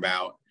more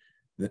about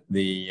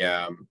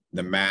the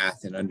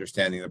math and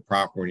understanding the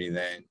property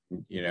than,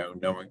 you know,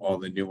 knowing all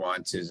the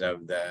nuances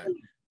of the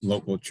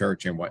local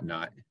church and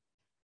whatnot.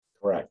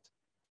 Correct.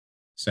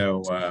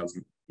 So,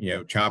 you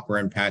know, Chopper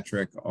and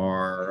Patrick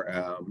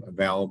are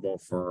available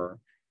for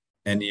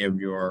any of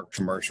your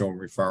commercial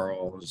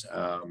referrals.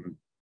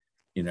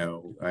 You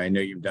know, I know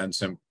you've done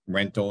some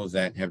rentals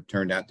that have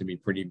turned out to be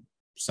pretty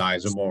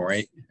sizable,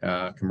 right?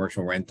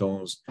 Commercial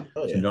rentals.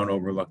 Oh, So yeah. don't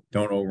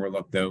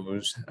overlook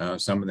those.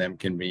 Some of them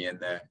can be in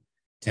the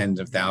tens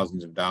of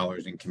thousands of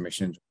dollars in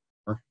commissions.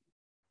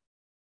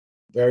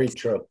 Very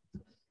true.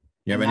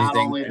 You have Not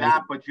anything? only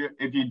that, but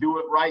if you do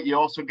it right, you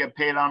also get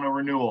paid on a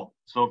renewal.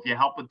 So if you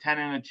help a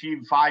tenant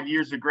achieve 5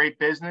 years of great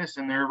business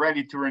and they're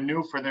ready to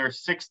renew for their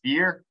 6th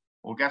year,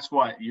 well, guess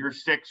what? Year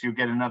 6, you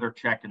get another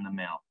check in the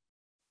mail.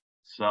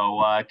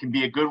 So it can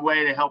be a good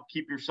way to help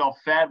keep yourself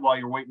fed while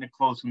you're waiting to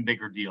close some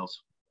bigger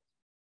deals.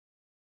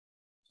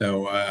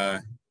 So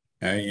I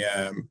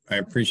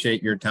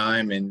appreciate your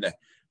time, and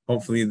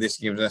hopefully this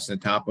gives us a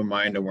top of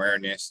mind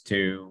awareness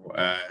to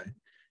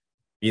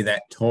be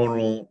that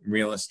total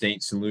real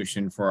estate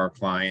solution for our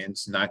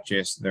clients, not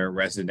just their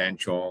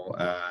residential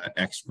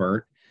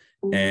expert,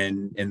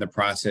 and in the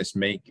process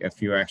make a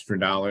few extra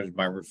dollars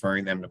by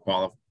referring them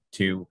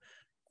to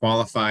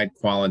qualified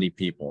quality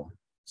people.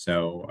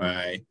 So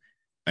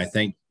I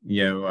thank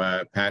you,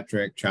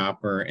 Patrick,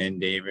 Chopper,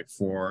 and David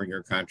for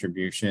your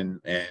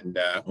contribution, and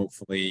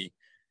hopefully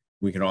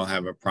we can all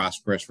have a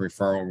prosperous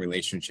referral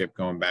relationship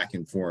going back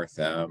and forth.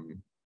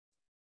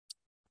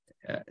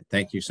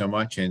 Thank you so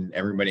much, and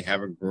everybody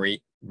have a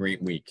great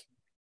week.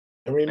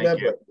 And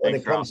remember, when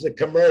it comes to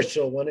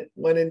commercial,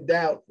 when in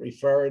doubt,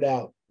 refer it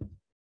out.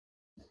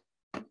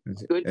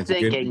 Good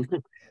thinking.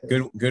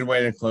 Good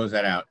way to close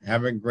that out.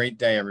 Have a great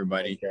day,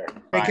 everybody. Take care.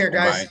 Take care,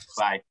 guys.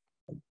 Bye.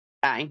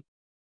 Bye.